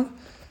V'chanun.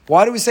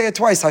 Why do we say it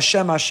twice?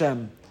 Hashem,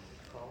 Hashem.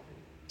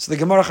 So the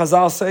Gemara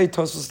Chazal say,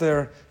 Tosfos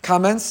their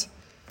comments,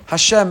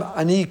 Hashem,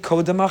 ani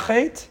kodem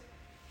achet,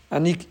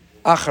 ani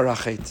achar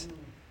achet.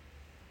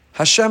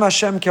 Hashem,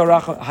 Hashem,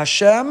 ke'oracham.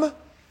 Hashem,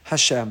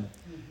 Hashem.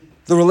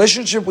 The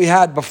relationship we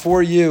had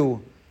before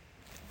you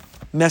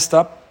messed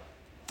up,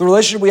 the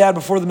relationship we had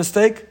before the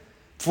mistake,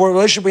 the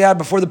relationship we had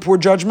before the poor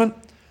judgment,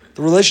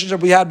 the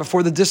relationship we had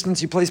before the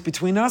distance you placed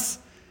between us,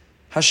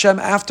 Hashem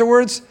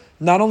afterwards,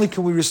 not only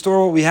can we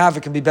restore what we have,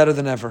 it can be better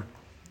than ever.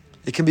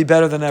 It can be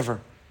better than ever.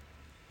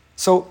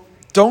 So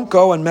don't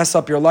go and mess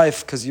up your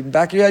life because in the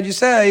back of your head you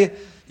say,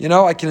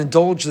 I can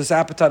indulge this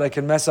appetite, I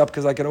can mess up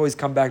because I can always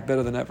come back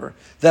better than ever.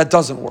 That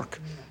doesn't work.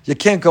 You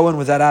can't go in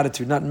with that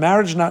attitude, not in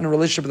marriage, not in a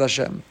relationship with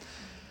Hashem.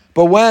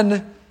 But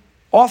when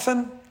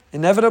often,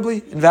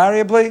 inevitably,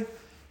 invariably,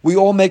 we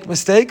all make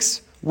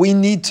mistakes, we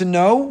need to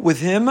know with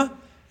Him,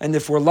 and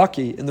if we're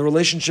lucky in the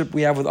relationship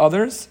we have with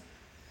others,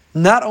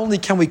 not only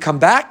can we come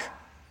back,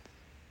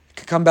 we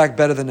can come back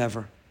better than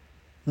ever.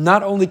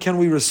 Not only can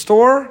we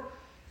restore,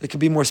 it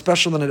can be more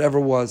special than it ever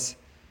was.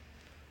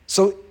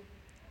 So,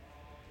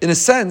 in a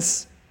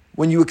sense,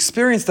 when you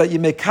experience that, you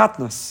make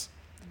katnas.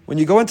 When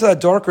you go into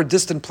that dark or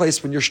distant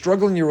place, when you're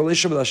struggling in your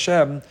relationship with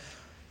Hashem,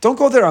 don't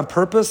go there on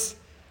purpose,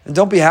 and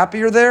don't be happy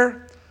you're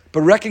there,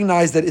 but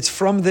recognize that it's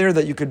from there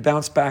that you could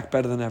bounce back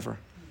better than ever.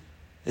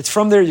 It's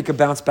from there you could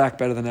bounce back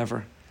better than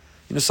ever.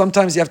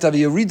 Sometimes you have to have a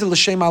Yerida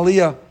L'Shem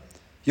Aliyah.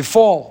 You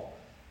fall.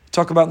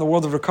 Talk about in the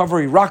world of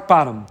recovery, rock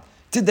bottom.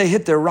 Did they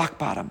hit their rock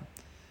bottom?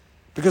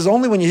 Because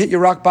only when you hit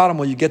your rock bottom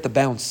will you get the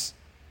bounce.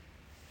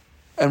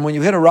 And when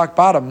you hit a rock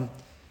bottom,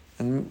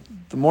 and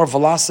the more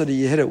velocity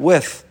you hit it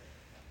with,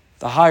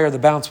 the higher the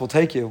bounce will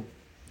take you.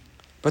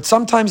 But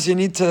sometimes you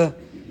need to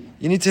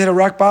hit a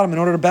rock bottom in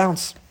order to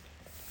bounce.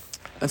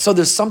 And so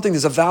there's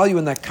a value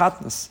in that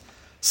katnus.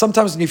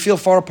 Sometimes when you feel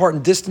far apart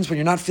and distance, when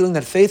you're not feeling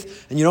that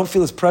faith and you don't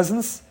feel His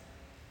presence,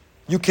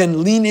 you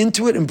can lean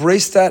into it,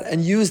 embrace that,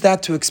 and use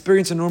that to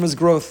experience enormous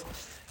growth.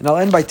 And I'll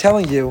end by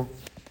telling you,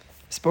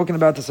 I've spoken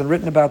about this and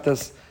written about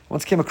this. I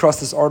once came across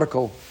this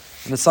article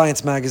in a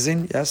science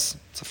magazine. Yes,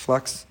 it's a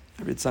flex.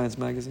 I read science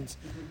magazines.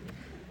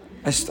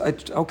 I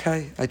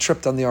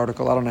tripped on the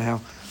article. I don't know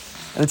how.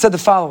 And it said the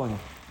following.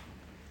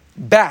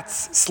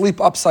 Bats sleep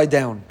upside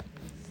down.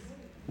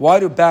 Why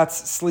do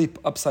bats sleep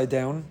upside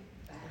down?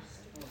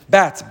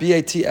 Bats,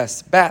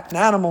 B-A-T-S. Bat, an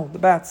animal, the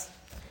bats.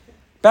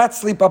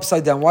 Bats sleep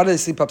upside down. Why do they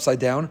sleep upside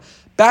down?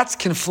 Bats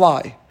can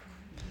fly.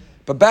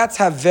 But bats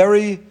have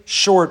very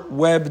short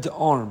webbed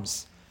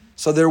arms.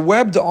 So their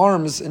webbed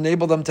arms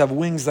enable them to have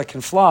wings that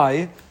can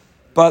fly,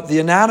 but the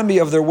anatomy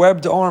of their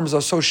webbed arms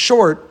are so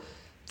short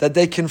that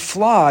they can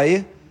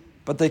fly,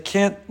 but they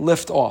can't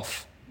lift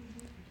off.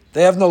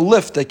 They have no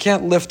lift, they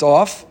can't lift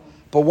off,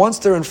 but once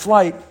they're in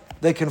flight,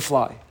 they can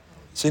fly.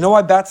 So you know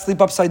why bats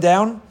sleep upside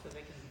down?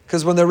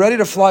 Because when they're ready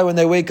to fly, when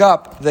they wake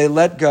up, they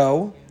let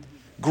go,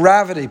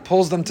 gravity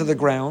pulls them to the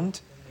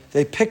ground,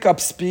 they pick up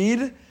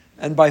speed,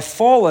 and by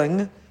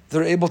falling,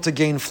 they're able to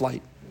gain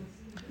flight.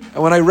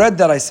 And when I read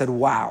that, I said,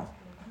 wow,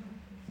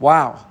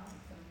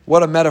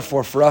 what a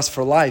metaphor for us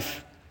for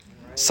life.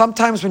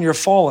 Sometimes when you're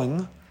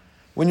falling,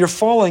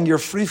 your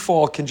free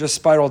fall can just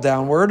spiral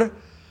downward,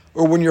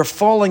 or when you're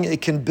falling,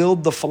 it can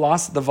build the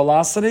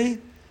velocity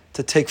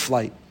to take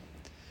flight.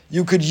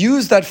 You could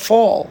use that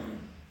fall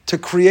to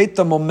create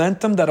the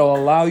momentum that will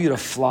allow you to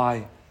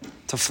fly.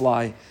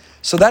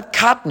 So that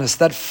katnus,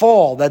 that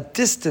fall, that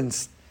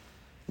distance,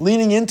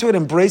 leaning into it,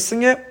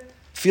 embracing it,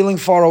 feeling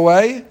far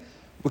away,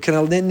 it can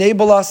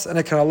enable us and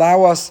it can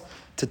allow us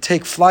to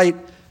take flight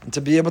and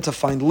to be able to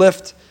find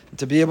lift and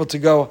to be able to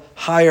go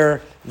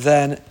higher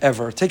than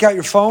ever. Take out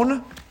your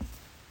phone,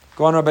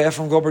 go on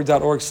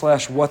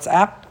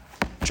rabbiefremgoldberg.org/WhatsApp,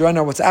 join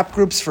our WhatsApp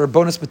groups for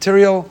bonus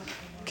material,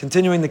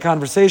 continuing the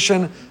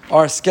conversation,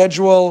 our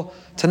schedule.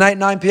 Tonight,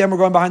 9 p.m., we're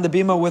going behind the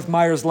bima with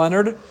Myers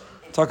Leonard.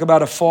 Talk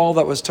about a fall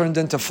that was turned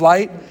into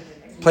flight.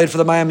 Played for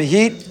the Miami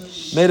Heat,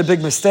 made a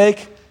big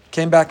mistake,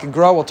 came back and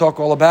grow. We'll talk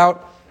all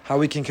about how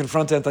we can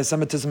confront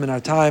anti-Semitism in our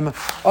time.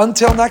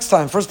 Until next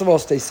time, first of all,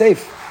 stay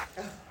safe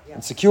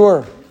and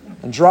secure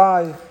and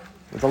dry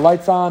with the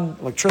lights on,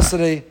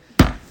 electricity.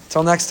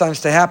 Until next time,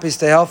 stay happy,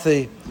 stay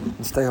healthy,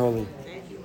 and stay holy.